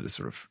pressure to have this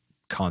sort of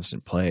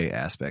constant play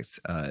aspect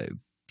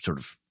sort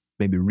of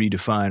maybe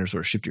redefine or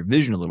sort of shift your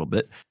vision a little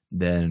bit,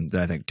 then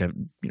I think to,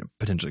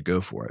 potentially go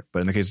for it.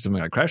 But in the case of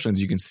something like Crashlands,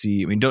 you can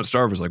see, Don't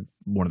Starve was like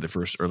one of the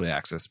first early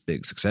access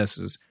big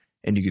successes.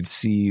 And you could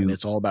see and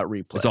it's all about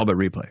replay. It's all about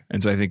replay.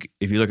 And so I think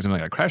if you look at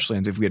something like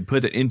Crashlands, if we had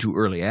put it into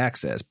early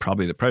access,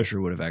 probably the pressure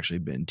would have actually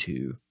been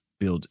to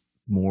build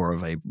more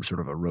of a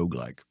sort of a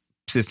roguelike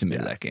system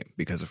into that game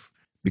because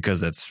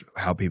that's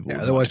how people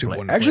would otherwise play.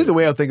 people Actually, the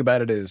way I think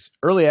about it is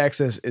early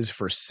access is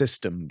for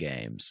system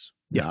games,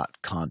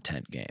 not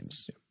content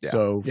games. Yeah.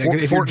 So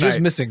if you're just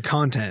missing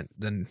content,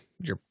 then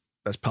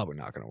that's probably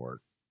not going to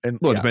work. And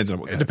it depends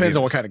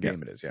on what kind of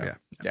game it is. Yeah.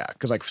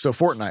 Because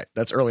Fortnite,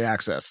 that's early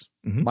access.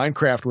 Mm-hmm.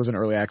 Minecraft was in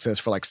early access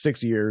for like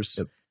 6 years.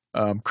 Yep.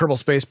 Kerbal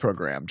Space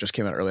Program just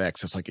came out early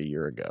access like a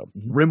year ago.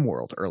 Mm-hmm.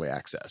 RimWorld early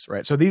access,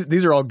 right? So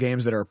these are all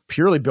games that are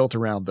purely built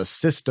around the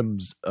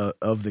systems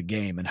of the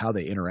game and how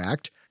they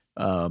interact.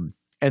 And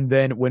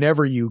then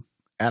whenever you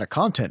add a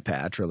content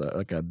patch or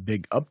like a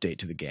big update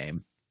to the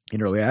game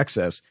in early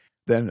access,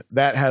 then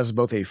that has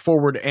both a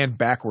forward and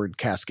backward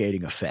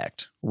cascading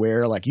effect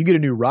where like you get a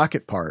new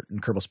rocket part in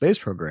Kerbal Space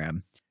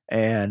Program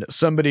and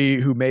somebody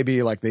who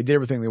maybe like they did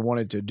everything they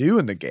wanted to do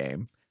in the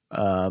game,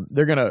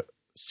 they're going to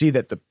see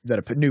that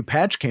a new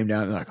patch came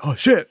down and like, oh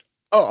shit.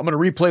 Oh, I'm going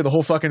to replay the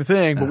whole fucking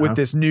thing, but with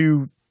this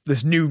new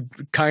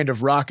kind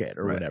of rocket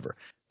or whatever.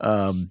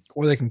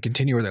 Or they can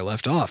continue where they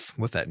left off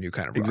with that new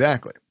kind of rocket.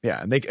 Exactly.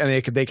 Yeah. And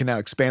they can now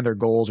expand their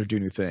goals or do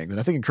new things. And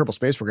I think in Kerbal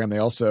Space Program,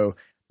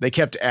 they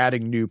kept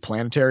adding new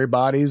planetary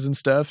bodies and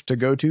stuff to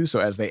go to. So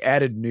as they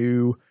added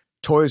new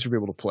toys for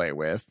people to play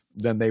with,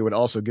 then they would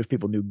also give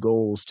people new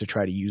goals to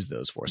try to use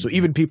those for. So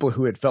even people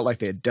who had felt like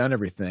they had done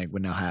everything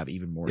would now have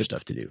even more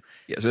stuff to do.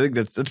 Yeah. So I think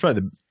that's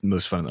probably the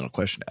most fundamental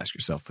question to ask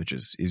yourself, which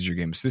is your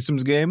game a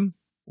systems game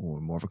or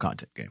more of a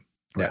content game?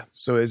 Right. Yeah.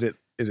 So is it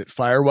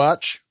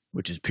Firewatch,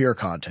 which is pure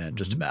content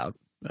just about,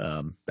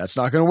 that's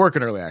not going to work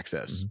in early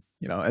access,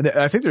 and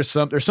I think there's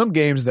some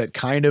games that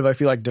kind of, I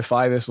feel like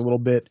defy this a little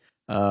bit,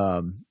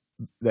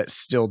 that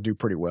still do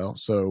pretty well.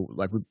 So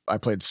like I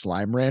played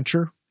Slime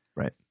Rancher,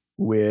 right,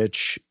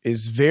 which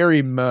is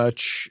very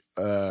much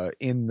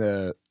in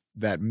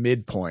that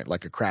midpoint,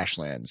 like a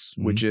Crashlands,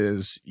 which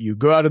is you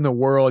go out in the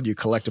world, you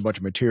collect a bunch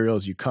of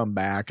materials, you come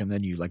back, and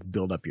then you like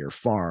build up your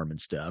farm and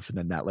stuff, and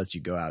then that lets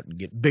you go out and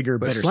get bigger,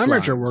 better. Slime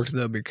Rancher worked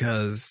though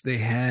because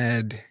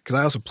I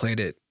also played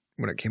it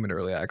when it came into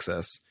early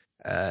access,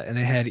 and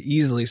they had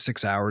easily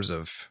 6 hours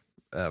of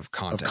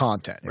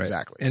content. Right?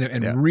 Exactly,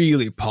 and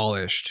really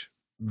polished,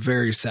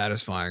 very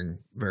satisfying,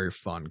 very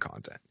fun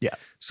content. Yeah,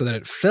 so that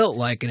it felt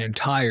like an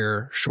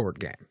entire short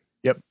game.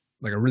 Yep.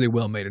 Like a really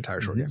well made entire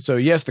short game. So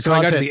yes,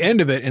 I got to the end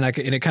of it and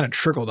it kind of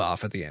trickled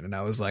off at the end. And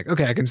I was like,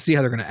 okay, I can see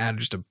how they're going to add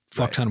just a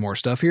fuck ton more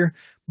stuff here.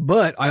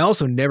 But I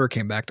also never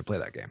came back to play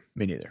that game.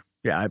 Me neither.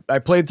 Yeah. I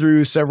played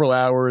through several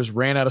hours,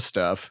 ran out of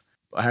stuff.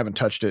 I haven't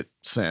touched it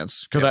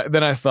since. Cause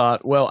then I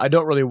thought, well,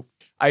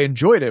 I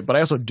enjoyed it, but I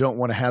also don't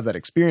want to have that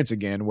experience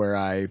again where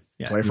I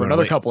play for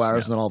another couple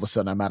hours and then all of a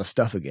sudden I'm out of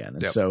stuff again.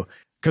 And so,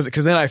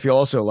 because then I feel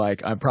also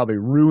like I'm probably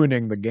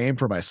ruining the game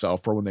for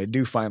myself for when they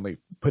do finally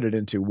put it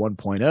into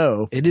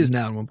 1.0. It is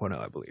now in 1.0,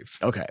 I believe.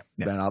 Okay,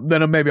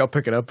 then maybe I'll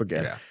pick it up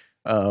again.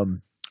 Yeah.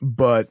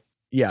 But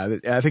yeah,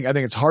 I think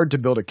it's hard to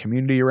build a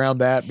community around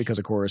that because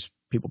of course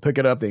people pick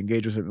it up, they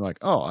engage with it, and like,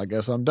 oh, I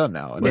guess I'm done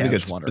now. And I think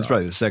it's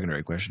probably the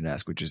secondary question to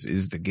ask, which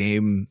is the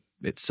game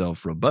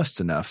itself robust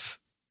enough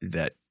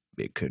that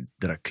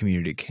a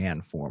community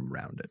can form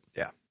around it?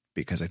 Yeah,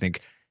 because I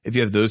think if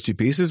you have those two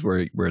pieces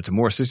where it's a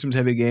more systems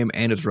heavy game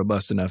and it's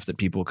robust enough that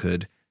people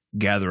could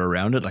gather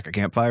around it like a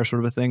campfire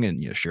sort of a thing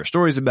and share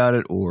stories about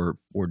it or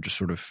just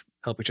sort of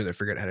help each other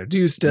figure out how to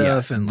do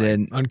stuff and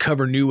then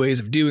uncover new ways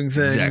of doing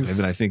things. Exactly.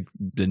 Then I think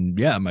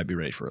it might be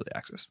ready for early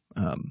access.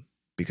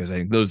 Because I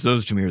think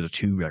those to me are the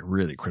two like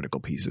really critical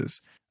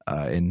pieces.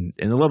 And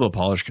the level of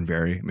polish can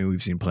vary. I mean,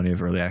 we've seen plenty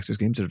of early access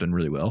games that have done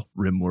really well.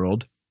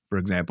 RimWorld, for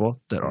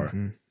example, that are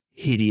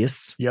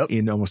hideous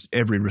in almost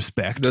every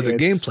respect. Though the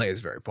gameplay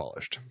is very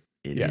polished.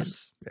 It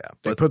is. Yeah.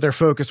 They put their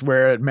focus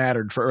where it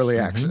mattered for early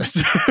access.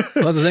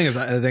 Well, that's the thing is,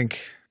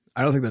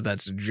 I don't think that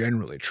that's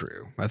generally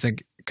true. I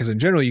think because in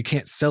general, you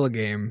can't sell a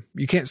game.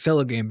 You can't sell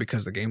a game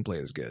because the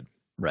gameplay is good.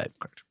 Right.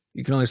 Correct.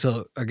 You can only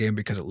sell a game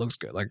because it looks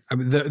good. Like, I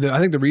mean, I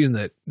think the reason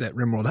that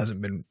RimWorld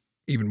hasn't been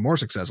even more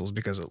successful is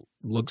because it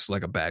looks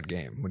like a bad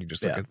game when you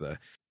just look at the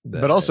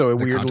but also the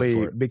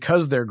weirdly,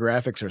 because their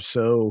graphics are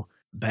so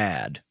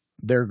bad,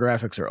 their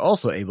graphics are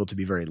also able to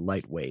be very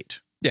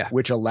lightweight. Yeah.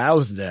 Which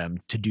allows them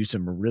to do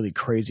some really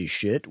crazy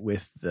shit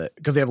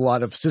because they have a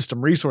lot of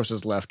system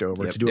resources left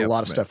over to do a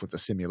lot of stuff with the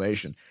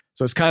simulation.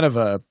 So it's kind of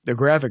the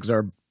graphics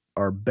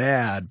are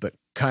bad, but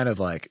kind of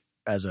like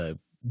as a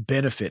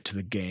benefit to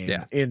the game.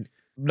 Yeah.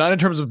 Not in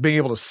terms of being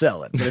able to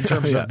sell it, but in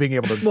terms of being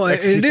able to. Well,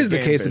 it is the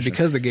case that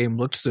because the game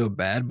looked so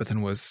bad, but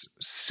then was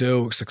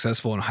so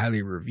successful and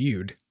highly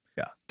reviewed.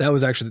 Yeah,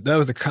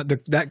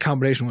 that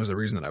combination was the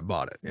reason that I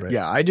bought it. Right?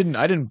 Yeah,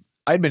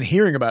 I'd been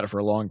hearing about it for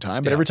a long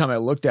time, but every time I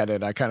looked at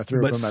it, I kind of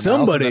threw it in my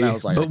mouth. And then I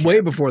was like, but way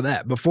before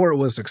that, before it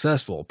was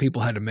successful,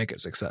 people had to make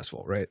it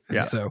successful, right?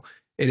 And so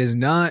it is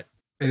not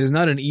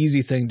an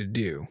easy thing to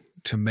do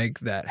to make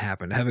that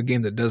happen. To have a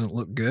game that doesn't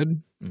look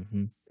good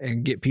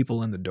and get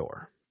people in the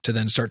door. To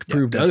then start to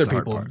prove to other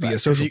people via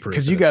social proof.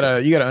 Because you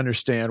gotta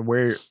understand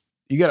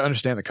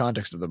the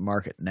context of the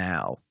market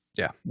now.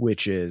 Yeah.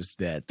 Which is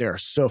that there are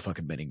so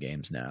fucking many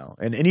games now.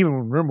 And even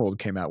when RimWorld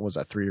came out, was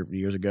that 3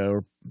 years ago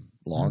or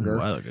longer? A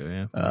while ago,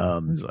 yeah.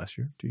 It was last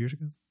year, 2 years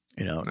ago.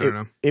 I don't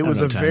know. It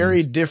was a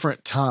very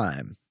different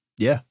time.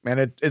 Yeah.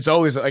 And it's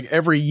always like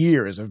every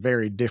year is a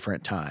very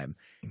different time.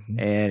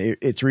 And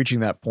it's reaching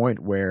that point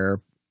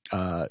where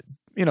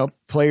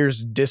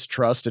players'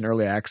 distrust in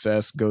early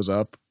access goes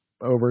up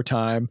over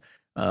time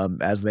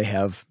as they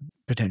have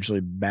potentially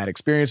bad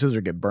experiences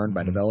or get burned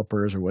by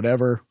developers or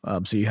whatever.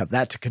 So you have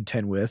that to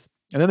contend with.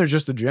 And then there's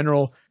just the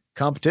general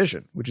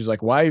competition, which is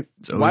like, why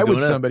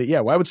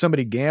would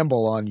somebody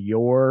gamble on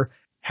your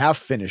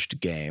half-finished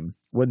game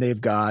when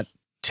they've got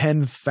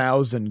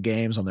 10,000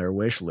 games on their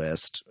wish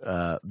list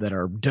that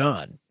are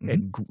done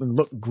and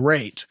look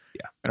great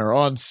and are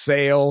on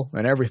sale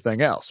and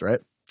everything else, right?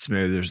 So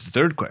maybe there's the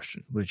third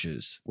question, which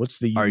is,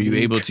 are you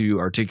able to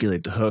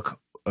articulate the hook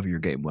of your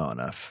game well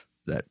enough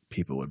that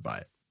people would buy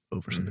it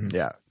over something else?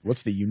 Yeah.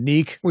 What's the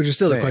unique Which is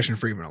still the question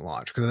for even a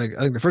launch. Because I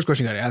think the first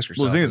question you got to ask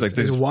yourself the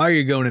thing is why are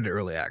you going into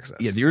early access?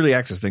 Yeah, the early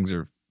access things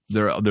they're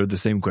the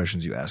same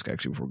questions you ask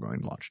actually before going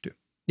to launch too.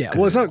 Yeah,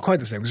 well, it's not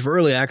quite the same. Because for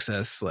early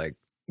access, like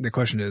the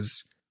question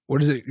is,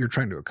 what is it you're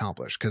trying to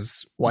accomplish?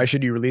 Because why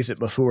should you release it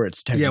before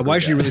it's technically why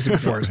should you release it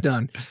before it's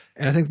done?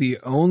 And I think the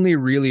only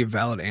really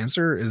valid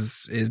answer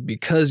is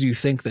because you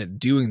think that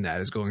doing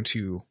that is going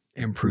to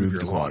improve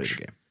your launch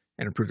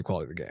and improve the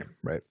quality of the game,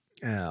 right?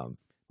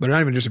 But not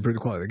even just improve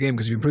the quality of the game,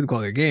 because if you improve the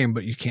quality of the game,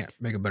 but you can't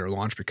make a better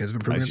launch because of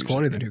improving its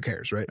quality, then who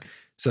cares, right?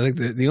 So I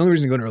think the only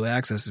reason to go into early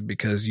access is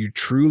because you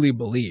truly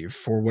believe,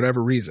 for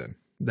whatever reason,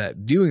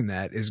 that doing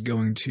that is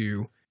going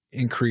to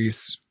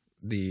increase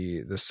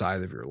the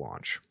size of your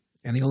launch.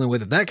 And the only way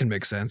that can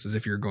make sense is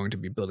if you're going to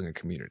be building a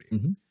community.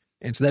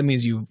 And so that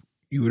means you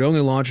would only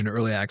launch into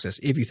early access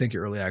if you think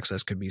your early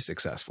access could be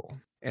successful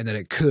and that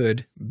it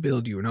could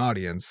build you an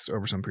audience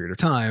over some period of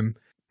time.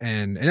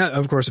 And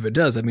of course, if it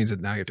does, that means that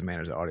now you have to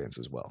manage the audience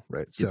as well,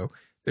 right? So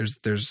there's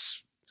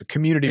the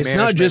community. It's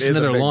not just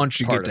another launch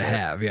you get to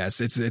have.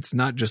 Yes, it's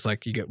not just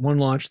like you get one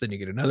launch, then you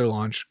get another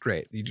launch.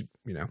 Great, you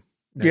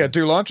got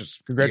 2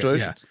 launches.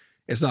 Congratulations.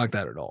 It's not like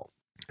that at all.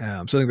 So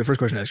I think the first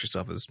question to ask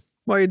yourself is,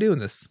 why are you doing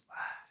this?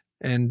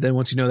 And then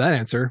once you know that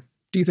answer,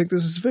 do you think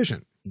this is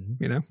sufficient?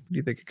 Do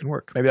you think it can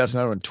work? Maybe that's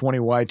another one.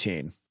 20Y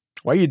teen.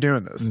 Why are you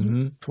doing this?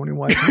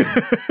 20Y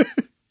teen.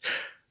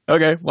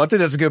 Okay, well I think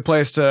that's a good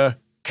place to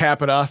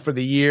cap it off for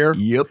the year.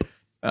 Yep.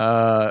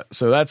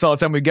 So that's all the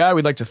time we got.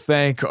 We'd like to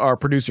thank our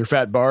producer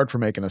Fat Bard for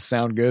making us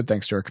sound good.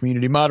 Thanks to our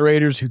community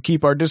moderators who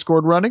keep our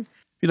Discord running.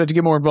 If you'd like to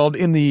get more involved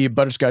in the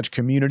Butterscotch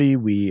community,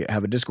 we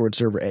have a Discord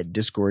server at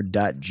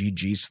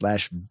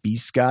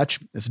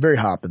discord.gg/bscotch. It's very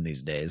hopping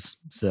these days.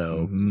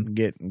 So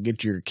get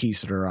your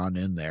keister on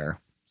in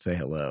there. Say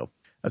hello.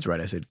 That's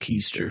right. I said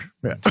keister.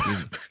 Yeah.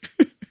 I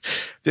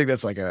think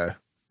that's like a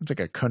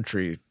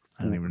country.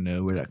 I don't even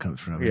know where that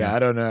comes from. Yeah, I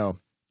don't know.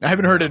 I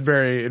haven't heard it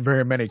in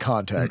very many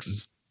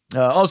contexts.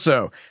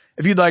 Also,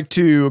 if you'd like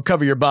to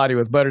cover your body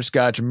with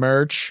Butterscotch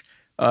merch,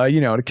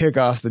 to kick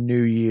off the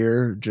new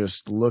year,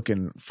 just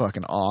looking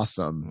fucking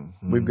awesome.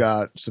 We've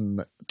got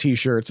some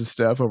t-shirts and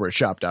stuff over at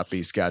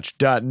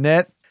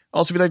shop.bscotch.net.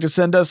 Also, if you'd like to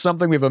send us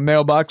something, we have a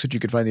mailbox, which you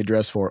can find the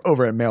address for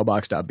over at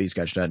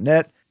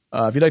mailbox.bscotch.net.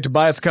 If you'd like to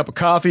buy us a cup of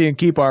coffee and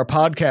keep our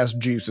podcast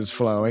juices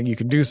flowing, you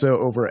can do so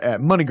over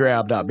at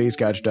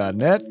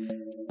moneygrab.bscotch.net.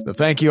 So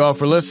thank you all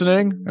for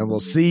listening, and we'll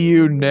see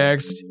you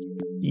next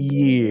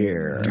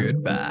year.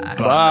 Goodbye.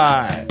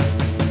 Bye.